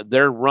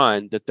their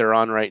run that they're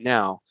on right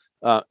now,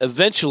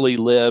 eventually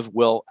Live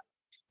will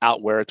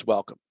outwear its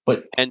welcome.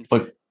 But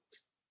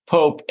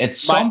Pope, at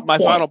some my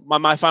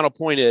point, final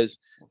point is,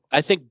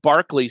 I think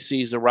Barkley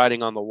sees the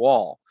writing on the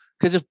wall.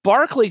 Because if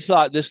Barkley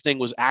thought this thing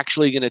was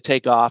actually going to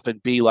take off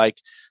and be like,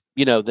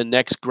 the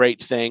next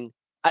great thing,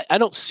 I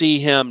don't see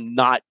him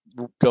not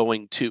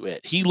going to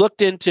it. He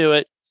looked into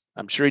it.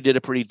 I'm sure he did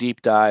a pretty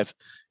deep dive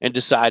and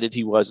decided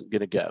he wasn't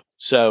going to go.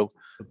 So,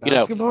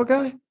 Basketball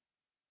guy?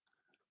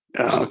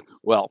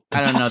 Well,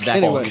 I don't know that.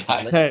 Anyway,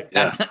 guy. hey,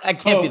 I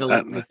can't be the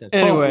lead.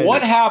 Anyways.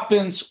 What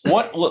happens?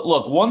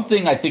 Look, one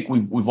thing I think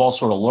we've all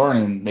sort of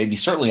learned, and maybe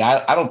certainly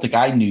I don't think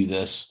I knew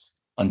this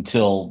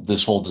until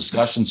this whole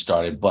discussion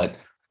started, but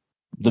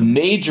the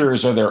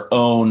majors are their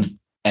own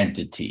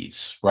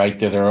entities, right?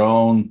 They're their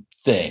own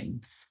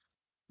thing.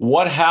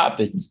 What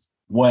happens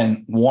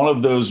when one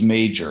of those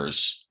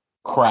majors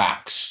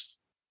cracks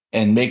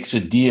and makes a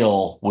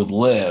deal with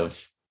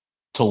Liv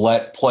to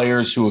let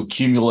players who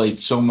accumulate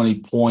so many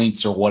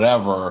points or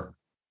whatever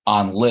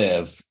on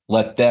Liv,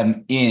 let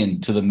them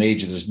into the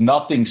major? There's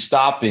nothing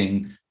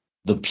stopping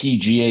the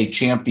PGA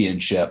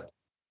Championship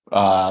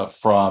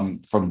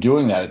from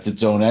doing that. It's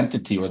its own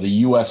entity, or the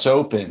US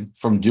Open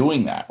from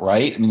doing that,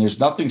 right? I mean, there's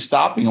nothing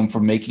stopping them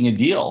from making a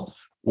deal.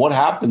 What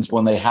happens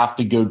when they have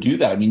to go do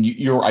that? I mean,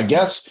 I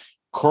guess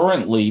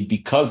currently,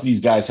 because these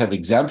guys have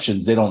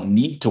exemptions, they don't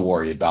need to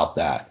worry about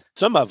that.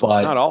 some of them,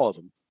 but- not all of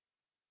them.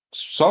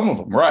 Some of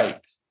them, right?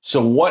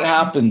 So what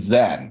happens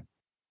then?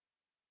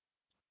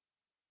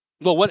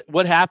 Well,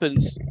 what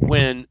happens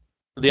when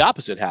the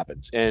opposite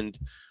happens? And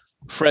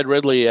Fred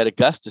Ridley at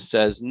Augusta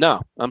says,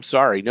 no, I'm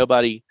sorry.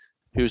 Nobody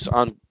who's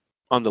on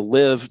the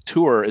Live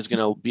tour is going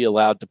to be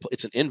allowed to play.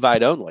 It's an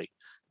invite only.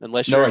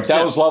 Unless No, you're right.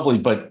 That exempt. was lovely,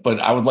 but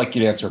I would like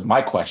you to answer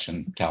my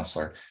question,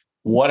 Counselor.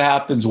 What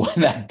happens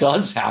when that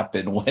does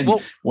happen? When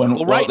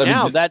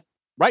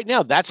Right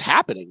now that's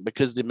happening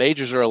because the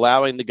majors are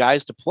allowing the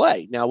guys to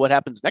play. Now, what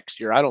happens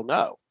next year? I don't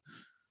know.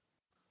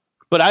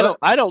 But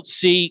I don't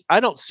see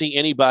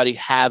anybody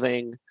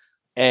having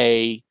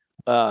a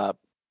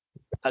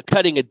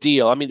cutting a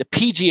deal. I mean, the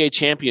PGA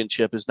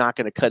Championship is not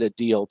going to cut a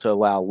deal to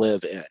allow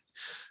Live in.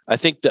 I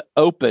think the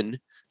Open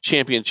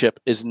Championship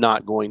is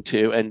not going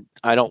to, and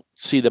I don't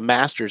see the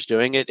Masters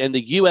doing it. And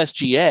the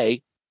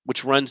USGA,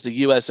 which runs the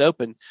US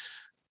Open,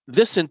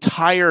 this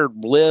entire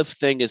Live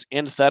thing is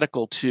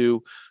antithetical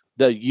to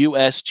the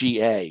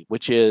USGA,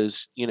 which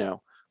is,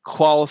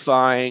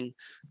 qualifying,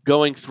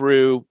 going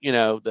through,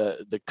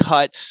 the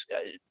cuts,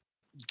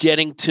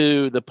 getting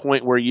to the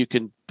point where you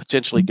can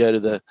potentially go to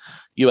the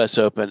US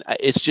Open.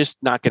 It's just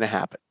not going to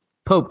happen.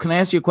 Pope, can I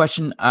ask you a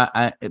question?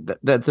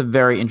 That's a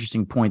very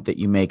interesting point that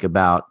you make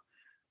about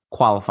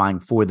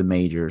qualifying for the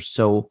majors.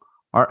 So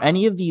are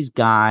any of these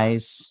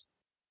guys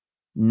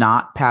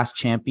not past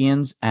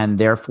champions and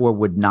therefore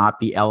would not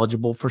be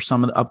eligible for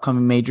some of the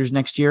upcoming majors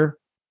next year?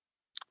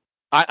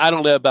 I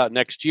don't know about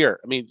next year.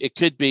 I mean, it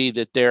could be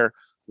that their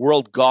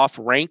world golf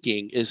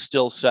ranking is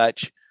still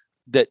such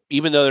that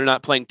even though they're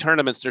not playing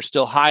tournaments, they're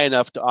still high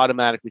enough to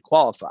automatically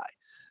qualify.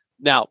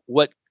 Now,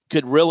 what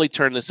could really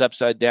turn this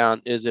upside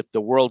down is if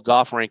the world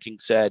golf ranking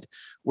said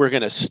we're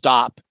going to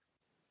stop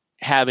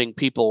having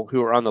people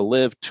who are on the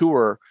Live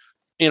Tour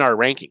in our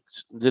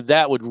rankings.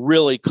 That would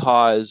really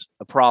cause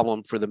a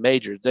problem for the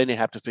majors. Then you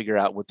have to figure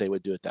out what they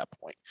would do at that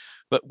point.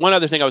 But one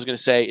other thing I was going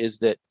to say is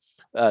that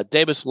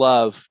Davis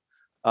Love,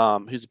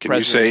 who's the Can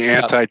you say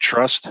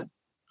antitrust?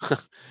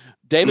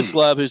 Davis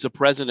Love, who's the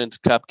President's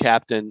Cup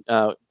captain,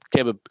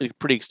 gave a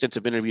pretty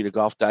extensive interview to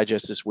Golf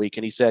Digest this week,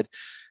 and he said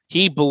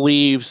he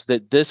believes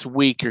that this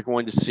week you're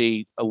going to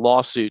see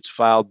lawsuits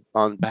filed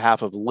on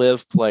behalf of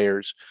Live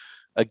players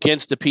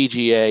against the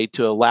PGA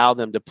to allow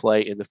them to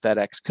play in the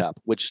FedEx Cup,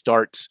 which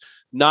starts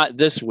not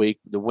this week.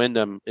 The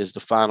Wyndham is the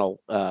final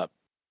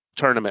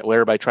tournament where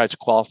everybody tries to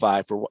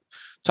qualify for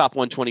top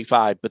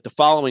 125. But the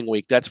following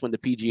week, that's when the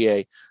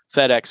PGA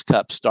FedEx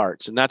Cup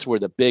starts. And that's where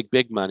the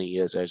big money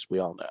is, as we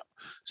all know.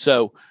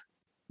 So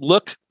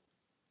look,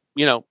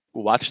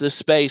 watch this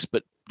space,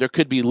 but there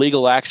could be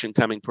legal action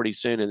coming pretty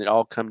soon and it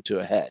all come to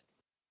a head.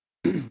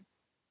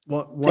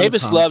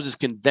 Davis Love is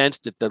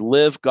convinced that the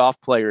Live golf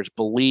players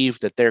believe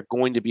that they're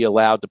going to be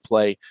allowed to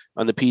play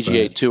on the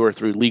PGA Tour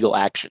through legal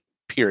action,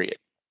 period.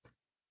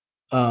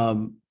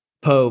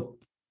 Pope,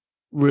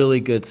 really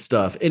good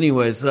stuff.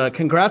 Anyways,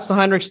 congrats to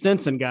Heinrich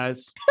Stenson,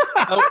 guys.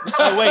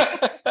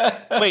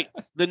 Wait.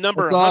 The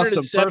number That's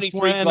awesome.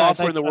 173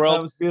 golfer in the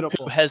world was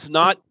beautiful. who has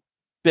not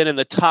been in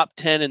the top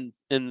 10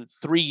 in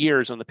 3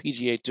 years on the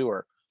PGA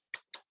Tour.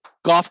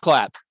 Golf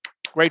clap.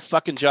 Great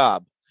fucking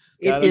job.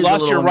 You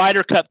lost your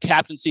Ryder Cup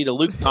captaincy to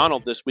Luke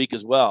Donald this week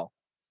as well.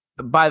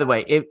 By the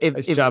way,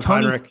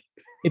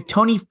 if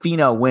Tony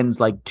Finau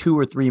wins like 2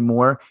 or 3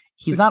 more,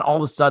 he's not all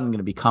of a sudden going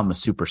to become a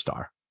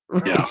superstar.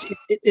 Yeah.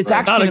 It's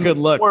actually not a good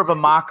look. More of a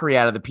mockery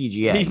out of the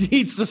PGA. He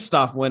needs to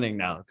stop winning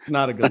now. It's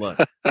not a good look.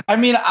 I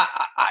mean,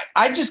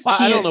 I just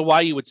can't. I don't know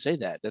why you would say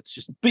that. That's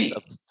just a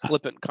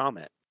flippant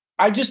comment.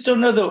 I just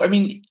don't know, though. I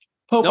mean,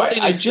 Pope,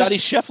 Scotty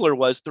Scheffler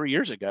was 3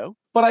 years ago.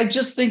 But I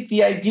just think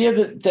the idea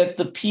that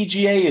the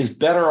PGA is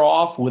better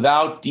off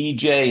without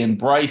DJ and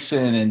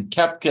Bryson and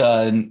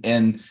Koepka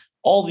and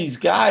all these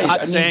guys. I'm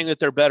not saying that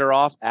they're better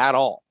off at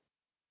all.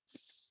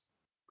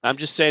 I'm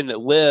just saying that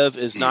Live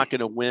is not going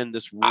to win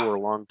this war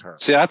long term.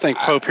 See, I think,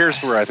 Pope, here's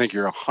where I think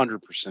you're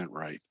 100%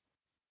 right.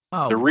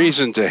 The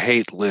reason to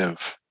hate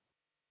Live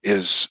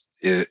is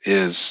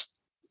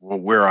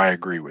where I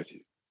agree with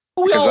you.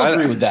 We all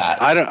agree with that.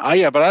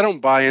 But I don't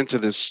buy into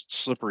this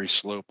slippery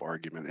slope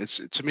argument.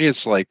 To me,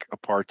 it's like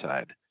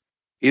apartheid.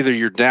 Either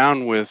you're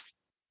down with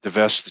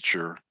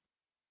divestiture,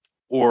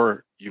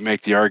 or you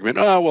make the argument,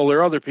 oh, well, there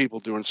are other people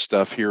doing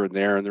stuff here and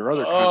there, and there are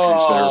other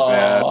countries that are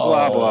bad,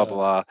 blah, blah,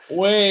 blah.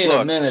 Wait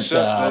a minute,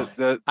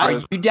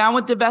 are you down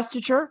with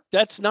divestiture?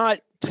 That's not.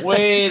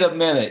 Wait a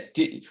minute.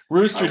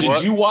 Rooster,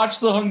 did you watch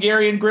the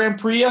Hungarian Grand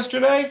Prix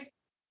yesterday?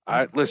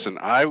 Listen.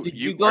 Did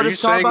you go to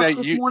Starbucks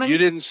this morning? You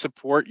didn't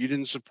support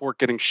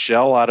getting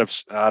Shell out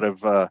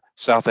of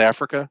South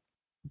Africa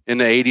in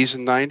the 80s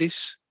and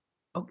 90s?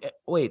 Okay,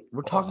 wait.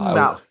 We're talking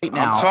about right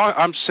now.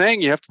 I'm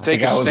saying you have to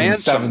take a stand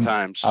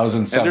sometimes. I was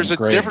in 7th and there's a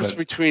grade, difference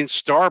between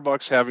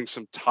Starbucks having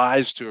some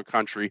ties to a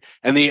country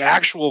and the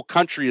actual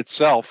country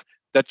itself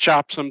that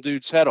chopped some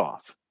dude's head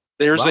off.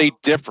 There's a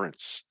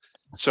difference.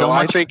 So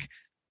I think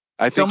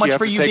so much you have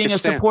for to you take being a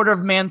stand. supporter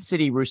of Man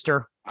City,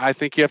 Rooster. I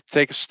think you have to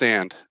take a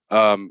stand.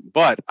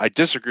 But I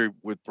disagree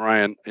with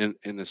Brian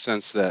in the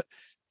sense that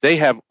they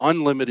have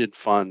unlimited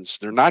funds.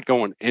 They're not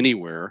going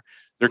anywhere.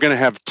 They're going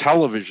to have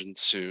television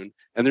soon,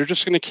 and they're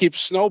just going to keep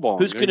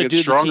snowballing. Who's going to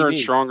do stronger the TV? and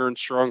stronger and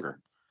stronger?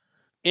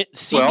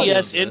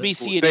 CBS,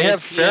 NBC, and they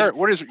have ESPN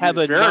what is it? have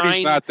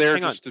Verity's not there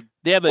just to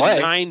They have a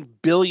play. $9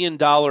 billion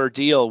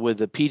deal with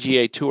the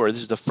PGA Tour.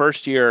 This is the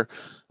first year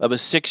of a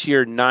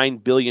 6-year,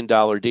 $9 billion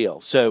deal.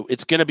 So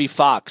it's going to be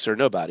Fox or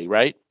nobody,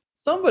 right?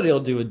 Somebody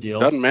will do a deal.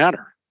 Doesn't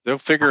matter. They'll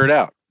figure it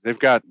out.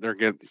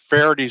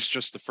 Verity's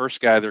just the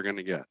first guy they're going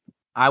to get.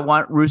 I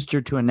want Rooster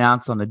to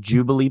announce on the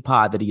Jubilee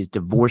pod that he is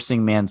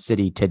divorcing Man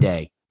City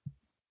today.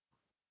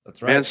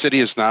 That's right. Man City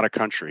is not a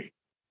country.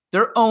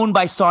 They're owned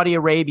by Saudi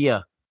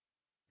Arabia.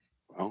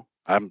 Well,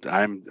 I'm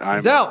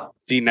He's out.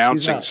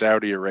 denouncing He's out.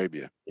 Saudi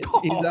Arabia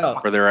He's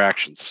out. for their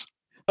actions.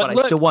 But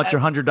look, I still want your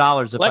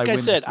 $100 if like I I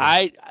win said,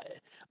 this year.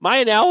 my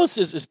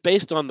analysis is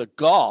based on the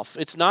golf.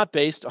 It's not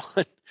based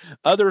on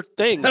other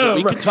things that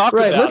we can talk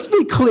about. Let's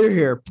be clear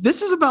here.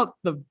 This is about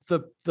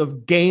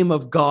the game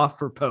of golf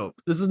for Pope.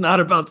 This is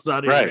not about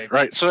Saudi Arabia.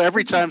 Right. So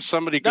every time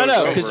somebody goes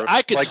No, over, 'cause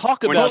I could like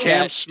talk when about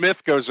Cam that.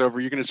 Smith goes over,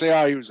 you're going to say,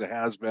 "Oh, he was a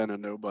has-been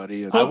and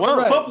nobody." And I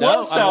won't. Pope No,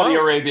 loves I Saudi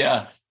won't.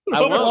 Arabia. I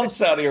Pope won't. loves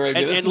Saudi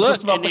Arabia. And This is look,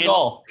 just about the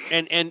golf.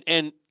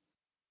 And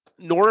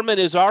Norman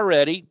is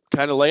already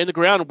kind of laying the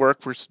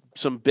groundwork for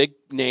some big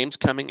names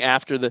coming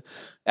after the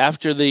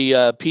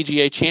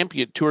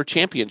PGA Tour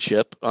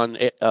Championship on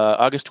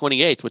August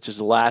 28th, which is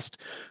the last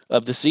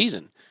of the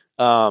season.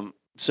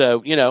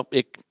 So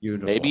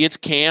maybe it's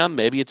Cam,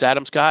 maybe it's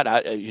Adam Scott.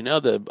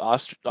 The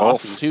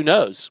Austins. Who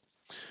knows?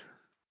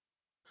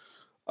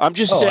 I'm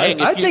just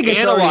saying. I think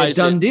it's already a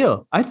done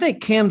deal. I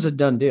think Cam's a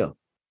done deal.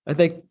 I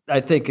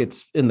think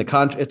it's in the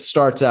contract. It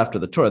starts after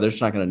the tour. They're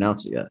just not going to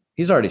announce it yet.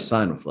 He's already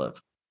signed with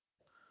Liv.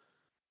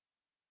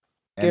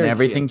 And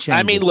everything changes.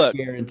 I mean, look,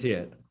 guarantee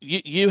it.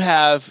 You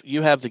have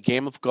the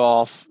game of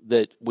golf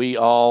that we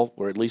all,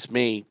 or at least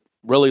me,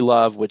 really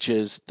love, which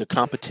is the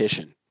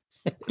competition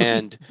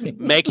and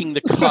making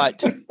the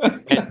cut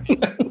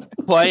and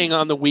playing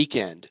on the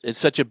weekend. It's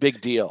such a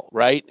big deal,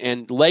 right?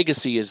 And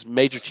legacy is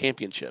major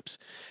championships.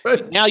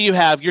 Right. Now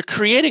you're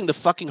creating the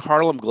fucking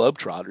Harlem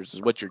Globetrotters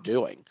is what you're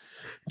doing,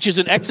 which is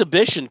an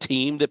exhibition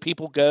team that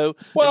people go.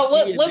 Well,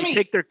 let me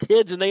take their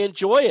kids and they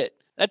enjoy it.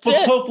 That's but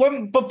it.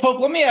 Pope,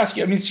 let me ask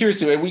you. I mean,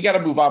 seriously, we got to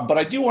move on. But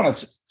I do want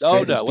to.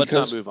 Let's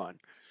not move on.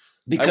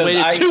 Because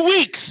I waited 2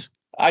 weeks.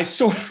 I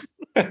sort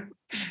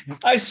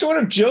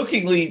of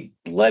jokingly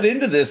led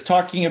into this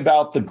talking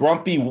about the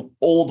grumpy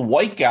old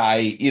white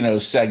guy,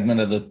 segment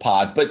of the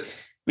pod. But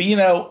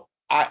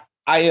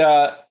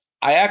I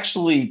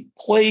actually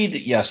played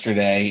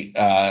yesterday.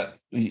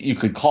 You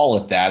could call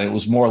it that. It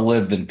was more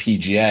live than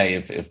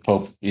PGA if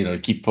Pope,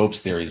 keep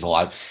Pope's theories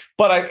alive.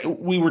 But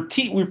we were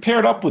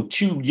paired up with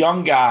two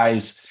young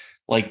guys,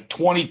 like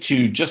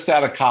 22, just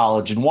out of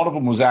college, and one of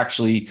them was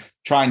actually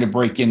trying to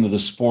break into the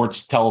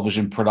sports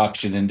television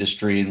production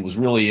industry and was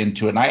really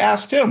into it. And I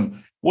asked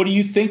him, "What do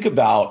you think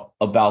about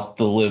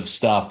the live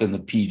stuff in the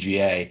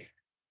PGA?"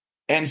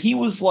 And he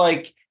was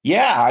like,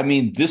 "Yeah, I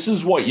mean, this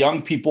is what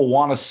young people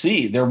want to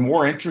see. They're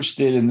more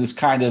interested in this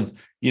kind of."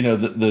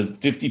 The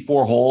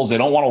 54 holes. They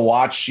don't want to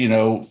watch,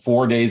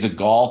 4 days of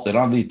golf. They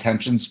don't have the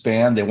attention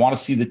span. They want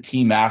to see the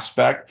team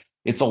aspect.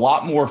 It's a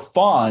lot more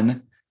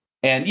fun.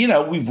 And,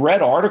 we've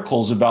read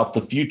articles about the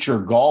future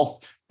of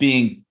golf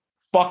being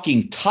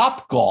fucking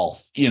top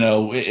golf, in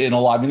a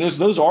lot. I mean,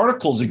 those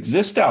articles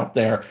exist out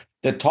there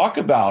that talk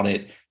about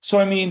it. So,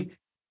 I mean,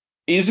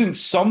 isn't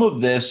some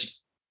of this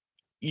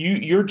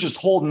you're just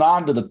holding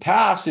on to the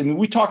past? I mean,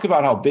 we talk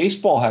about how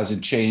baseball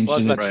hasn't changed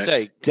and it's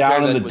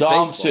down in the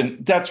dumps,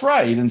 and that's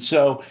right. And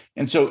so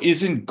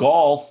isn't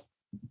golf,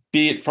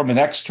 be it from an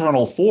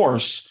external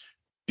force,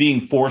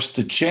 being forced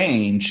to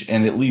change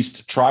and at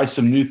least try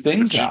some new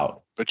things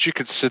out? But you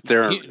could sit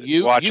there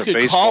and watch a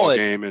baseball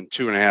game in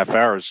 2.5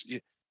 hours.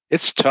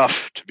 It's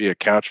tough to be a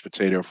couch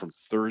potato from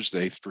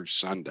Thursday through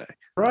Sunday.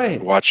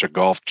 Right. Watch a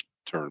golf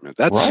tournament.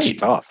 That's just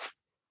tough.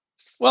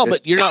 Well,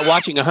 but you're not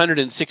watching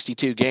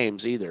 162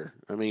 games either.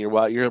 I mean,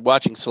 you're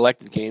watching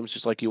selected games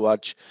just like you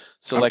watch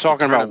selected I'm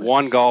talking about tournaments.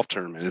 one golf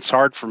tournament. It's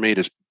hard for me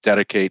to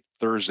dedicate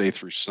Thursday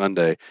through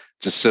Sunday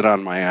to sit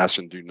on my ass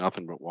and do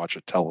nothing but watch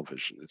a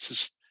television. It's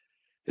just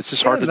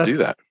hard to do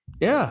that.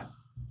 Yeah.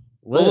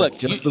 Well, look,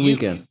 the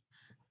weekend.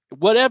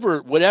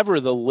 Whatever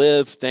the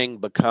live thing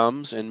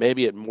becomes, and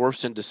maybe it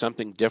morphs into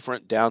something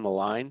different down the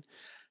line,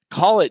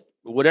 call it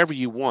whatever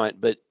you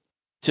want. But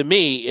to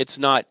me, it's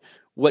not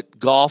what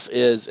golf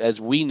is as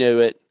we knew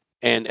it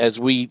and as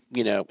we,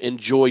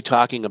 enjoy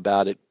talking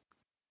about it.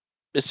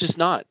 It's just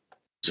not.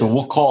 So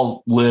we'll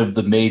call live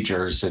the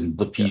majors and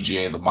the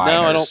PGA the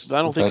minors. No,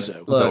 I don't think so.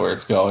 Is that where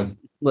it's going?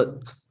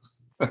 Look,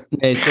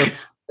 okay, so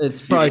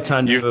it's probably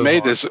time to You've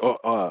made this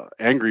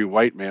angry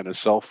white man a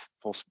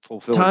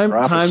self-fulfilling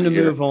prophecy. Time to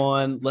move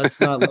on. Let's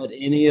not let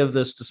any of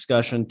this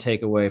discussion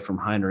take away from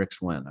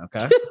Heinrich's win,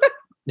 okay?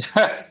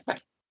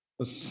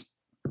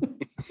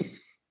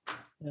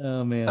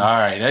 Oh, man. All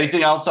right.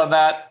 Anything else on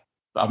that?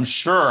 I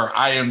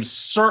am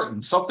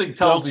certain something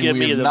tells me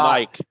we have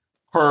not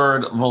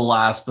heard the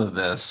last of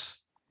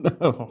this.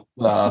 No.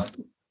 All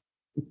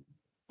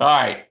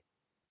right.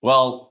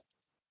 Well,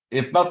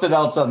 if nothing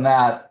else on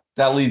that,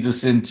 that leads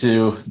us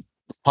into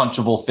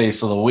punchable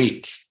face of the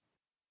week.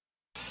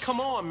 Come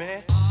on,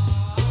 man.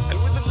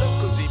 And with the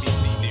local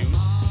DBC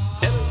news,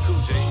 LL Cool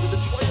J with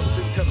a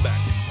triumphant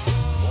comeback.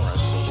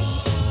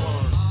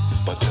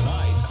 But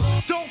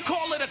tonight, don't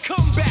call it a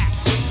comeback.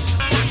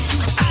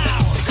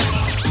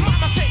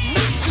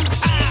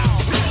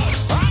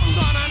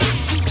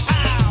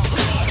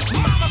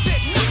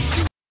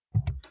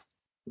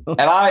 And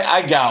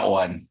I got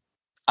one.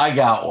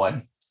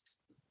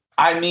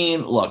 I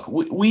mean, look,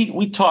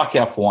 we talk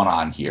F1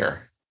 on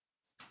here,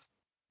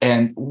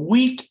 and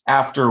week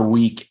after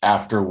week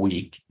after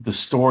week, the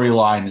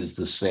storyline is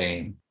the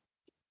same.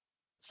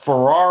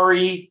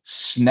 Ferrari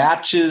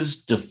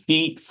snatches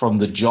defeat from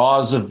the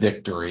jaws of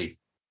victory.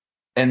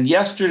 And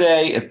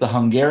yesterday at the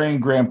Hungarian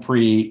Grand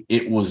Prix,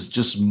 it was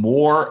just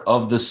more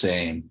of the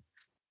same.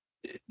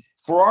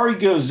 Ferrari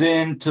goes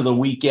into the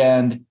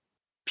weekend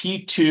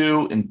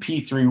P2 and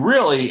P3.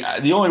 Really,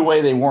 the only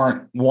way they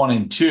weren't 1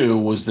 and 2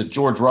 was that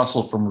George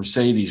Russell from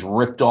Mercedes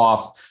ripped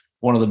off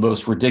one of the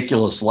most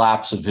ridiculous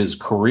laps of his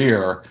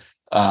career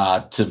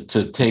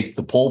to take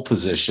the pole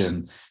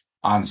position.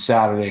 on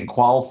Saturday in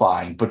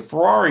qualifying, but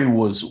Ferrari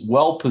was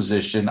well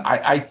positioned.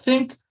 I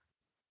think,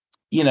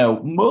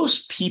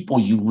 most people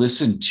you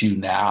listen to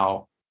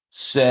now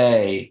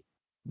say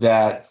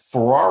that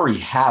Ferrari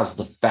has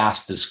the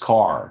fastest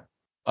car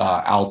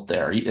out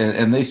there.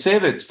 And they say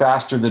that it's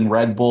faster than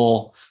Red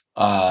Bull,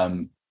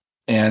 and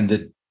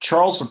that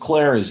Charles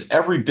Leclerc is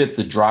every bit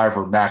the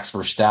driver Max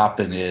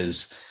Verstappen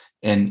is,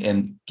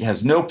 and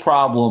has no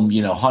problem,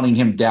 hunting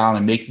him down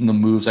and making the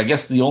moves. I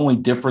guess the only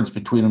difference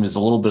between them is a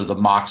little bit of the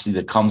moxie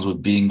that comes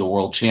with being the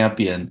world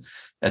champion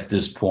at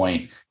this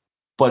point.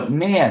 But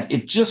man,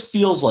 it just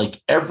feels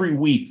like every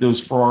week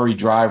those Ferrari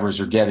drivers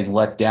are getting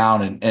let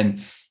down.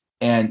 And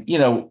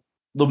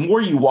the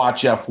more you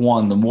watch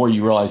F1, the more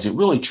you realize it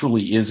really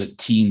truly is a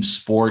team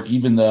sport,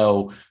 even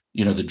though,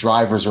 the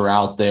drivers are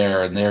out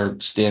there and they're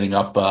standing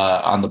up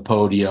on the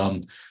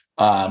podium.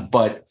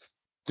 But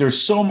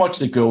there's so much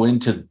that go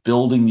into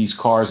building these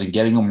cars and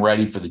getting them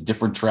ready for the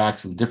different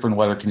tracks and different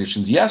weather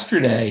conditions.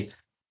 Yesterday,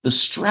 the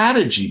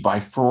strategy by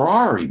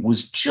Ferrari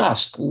was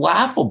just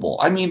laughable.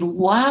 I mean,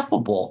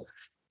 laughable.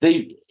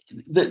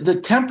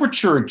 The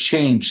temperature had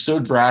changed so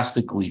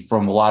drastically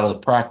from a lot of the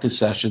practice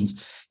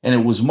sessions, and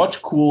it was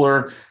much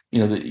cooler.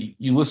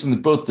 You listen to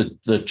both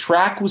the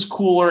track was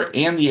cooler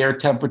and the air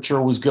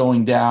temperature was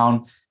going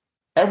down.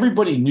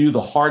 Everybody knew the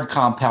hard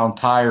compound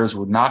tires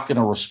were not going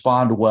to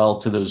respond well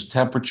to those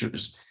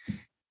temperatures.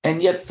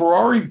 And yet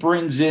Ferrari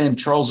brings in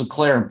Charles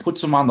Leclerc and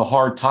puts him on the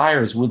hard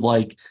tires with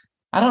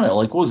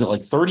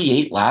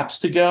 38 laps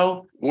to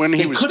go? When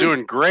he was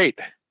doing great.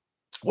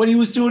 When he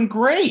was doing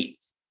great.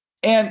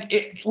 And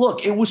it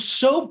was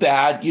so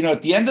bad,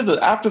 at the end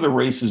after the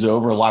race is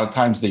over, a lot of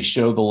times they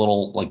show the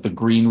little, the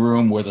green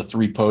room where the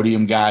three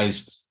podium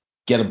guys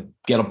get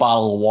a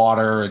bottle of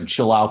water and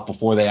chill out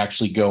before they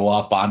actually go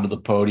up onto the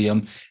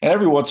podium. And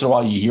every once in a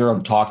while you hear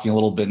them talking a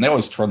little bit, and they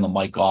always turn the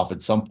mic off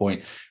at some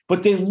point.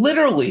 But they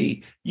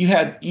literally, you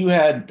had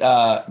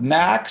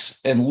Max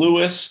and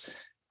Lewis,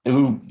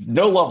 who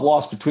no love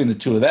lost between the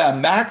two of them,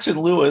 Max and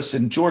Lewis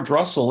and George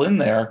Russell in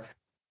there.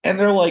 And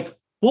they're like,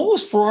 what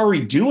was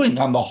Ferrari doing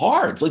on the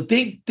hards?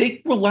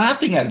 They were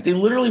laughing at it. They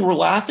literally were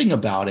laughing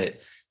about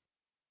it.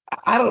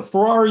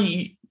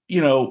 Ferrari,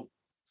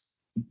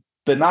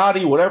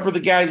 Benatti,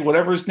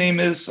 whatever his name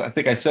is. I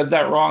think I said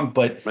that wrong,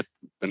 but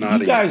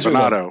Benatti, you guys are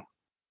Benotto.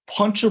 the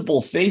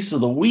punchable face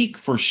of the week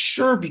for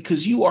sure,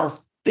 because you are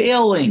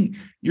failing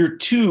your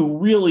two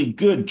really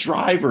good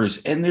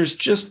drivers, and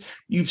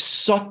you've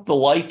sucked the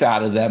life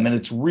out of them, and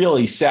it's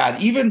really sad.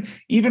 Even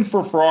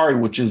for Ferrari,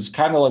 which is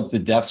kind of like the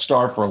Death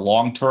Star for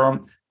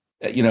long-time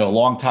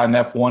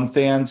F1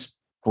 fans,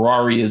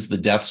 Ferrari is the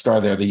Death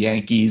Star. They're the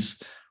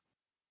Yankees.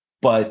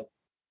 But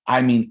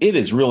I mean, it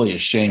is really a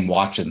shame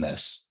watching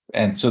this.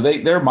 And so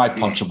they're my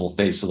punchable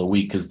face of the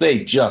week, because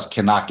they just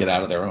cannot get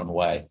out of their own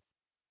way.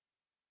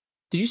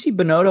 Did you see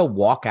Binotto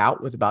walk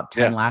out with about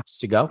 10 laps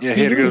to go? Yeah,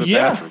 he had to go to the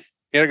bathroom.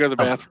 He had to go to the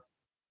bathroom.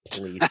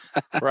 Please.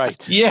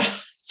 Right. Yeah.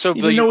 So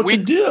you didn't know what to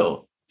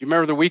do. You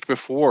remember the week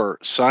before,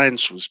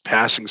 Sainz was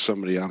passing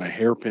somebody on a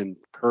hairpin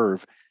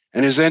curve,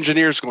 and his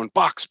engineer's going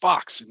box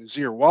in his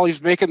ear while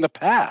he's making the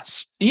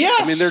pass.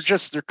 Yes. I mean,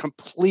 they're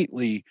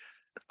completely.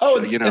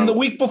 And the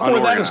week before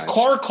that, his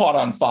car caught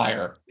on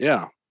fire.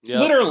 Yeah.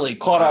 Literally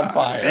caught on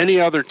fire. Any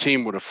other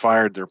team would have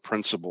fired their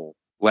principal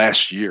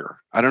last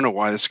year. I don't know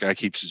why this guy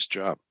keeps his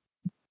job.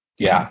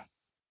 Yeah.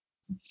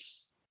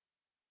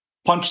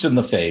 Punched in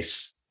the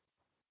face.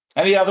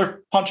 Any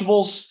other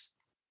punchables?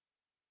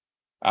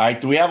 All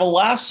right. Do we have a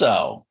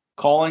lasso?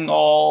 Calling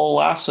all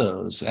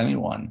lassos.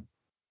 Anyone?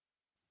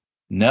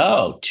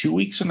 No. 2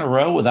 weeks in a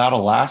row without a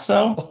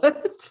lasso?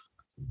 What?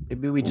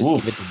 Maybe we just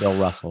give it to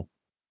Bill Russell.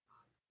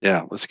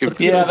 Yeah, let's give it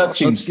to Yeah, Bill that Russell.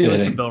 seems Give it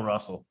to fitting. Bill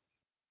Russell.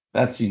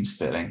 That seems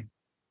fitting.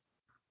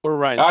 Or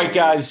Ryan. All right,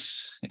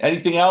 guys.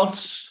 Anything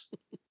else?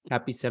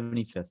 Happy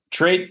 75th.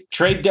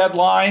 Trade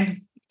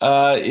deadline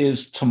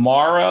is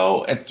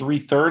tomorrow at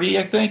 3:30,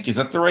 I think. Is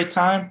that the right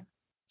time?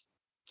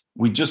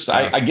 I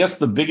guess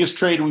the biggest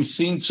trade we've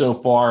seen so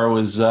far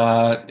was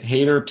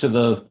Hader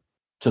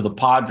to the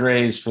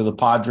Padres for the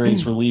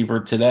Padres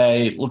reliever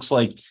today. It looks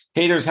like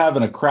Hader's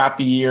having a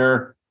crappy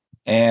year,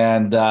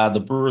 and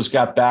the Brewers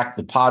got back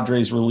the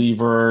Padres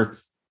reliever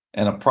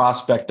and a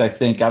prospect, I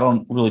think. I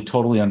don't really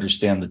totally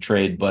understand the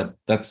trade, but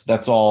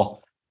that's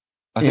all.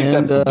 I think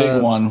that's the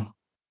big one.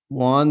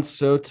 Juan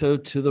Soto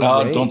to the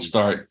Rays. Don't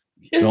start.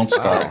 Don't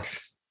start.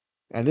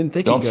 I didn't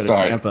think Don't he'd go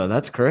start. to Tampa.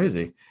 That's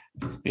crazy.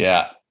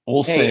 Yeah,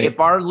 we'll see. Hey, if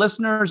our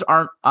listeners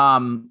aren't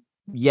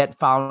yet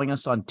following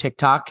us on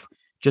TikTok,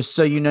 just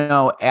so you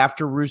know,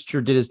 after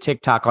Rooster did his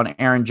TikTok on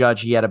Aaron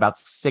Judge, he had about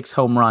 6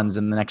 home runs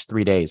in the next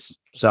 3 days.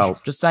 So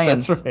just saying.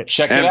 That's right.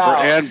 Check it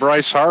out. And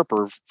Bryce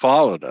Harper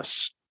followed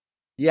us.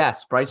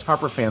 Yes, Bryce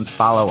Harper fans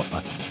follow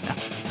us.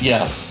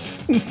 Yes.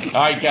 All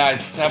right,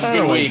 guys. Have a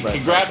good week.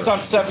 Congrats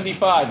on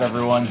 75,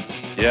 everyone.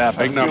 Yeah, Have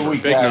big a good number.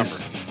 week, Big guys.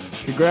 number.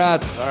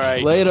 Congrats. All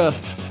right. Later.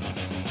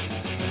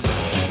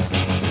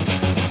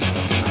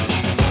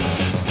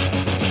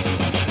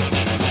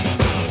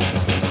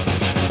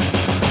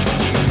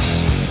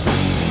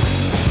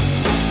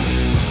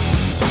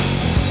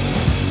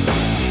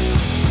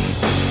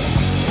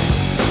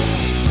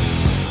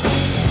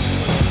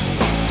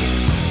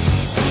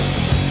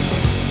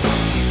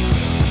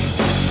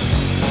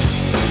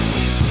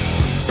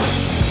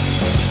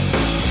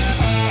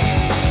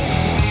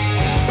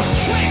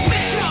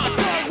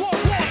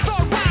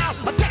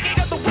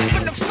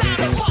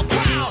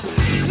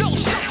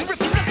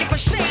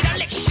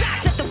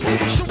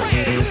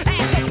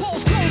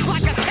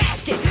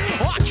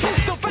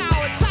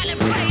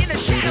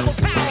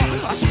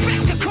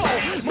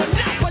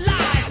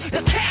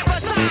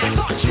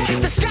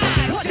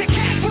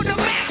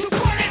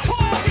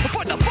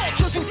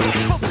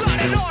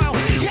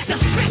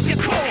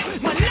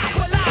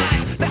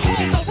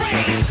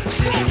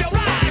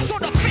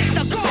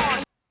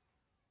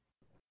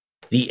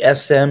 The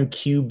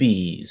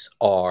SMQBs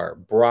are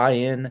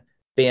Brian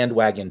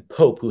Bandwagon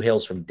Pope, who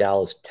hails from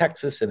Dallas,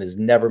 Texas, and has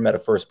never met a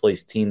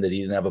first-place team that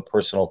he didn't have a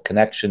personal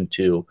connection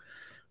to.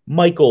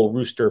 Michael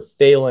Rooster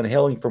Phelan,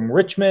 hailing from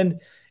Richmond,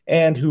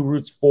 and who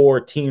roots for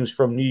teams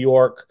from New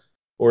York,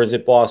 or is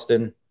it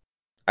Boston?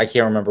 I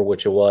can't remember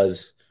which it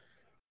was.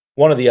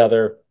 One or the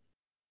other.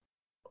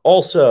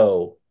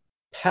 Also,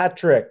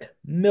 Patrick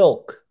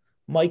Milk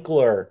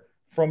Michler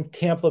from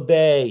Tampa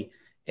Bay,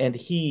 and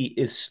he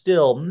is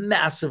still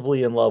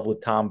massively in love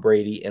with Tom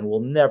Brady and will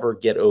never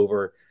get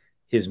over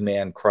his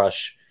man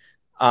crush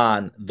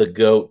on the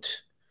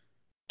GOAT.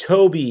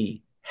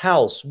 Toby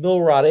House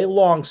Milrod, a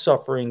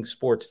long-suffering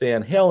sports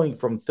fan hailing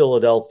from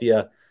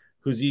Philadelphia,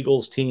 whose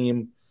Eagles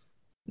team,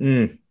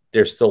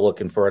 they're still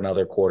looking for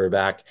another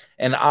quarterback.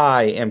 And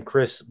I am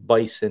Chris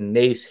Bison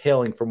Nace,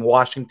 hailing from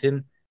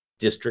Washington,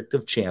 District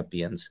of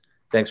Champions.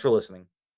 Thanks for listening.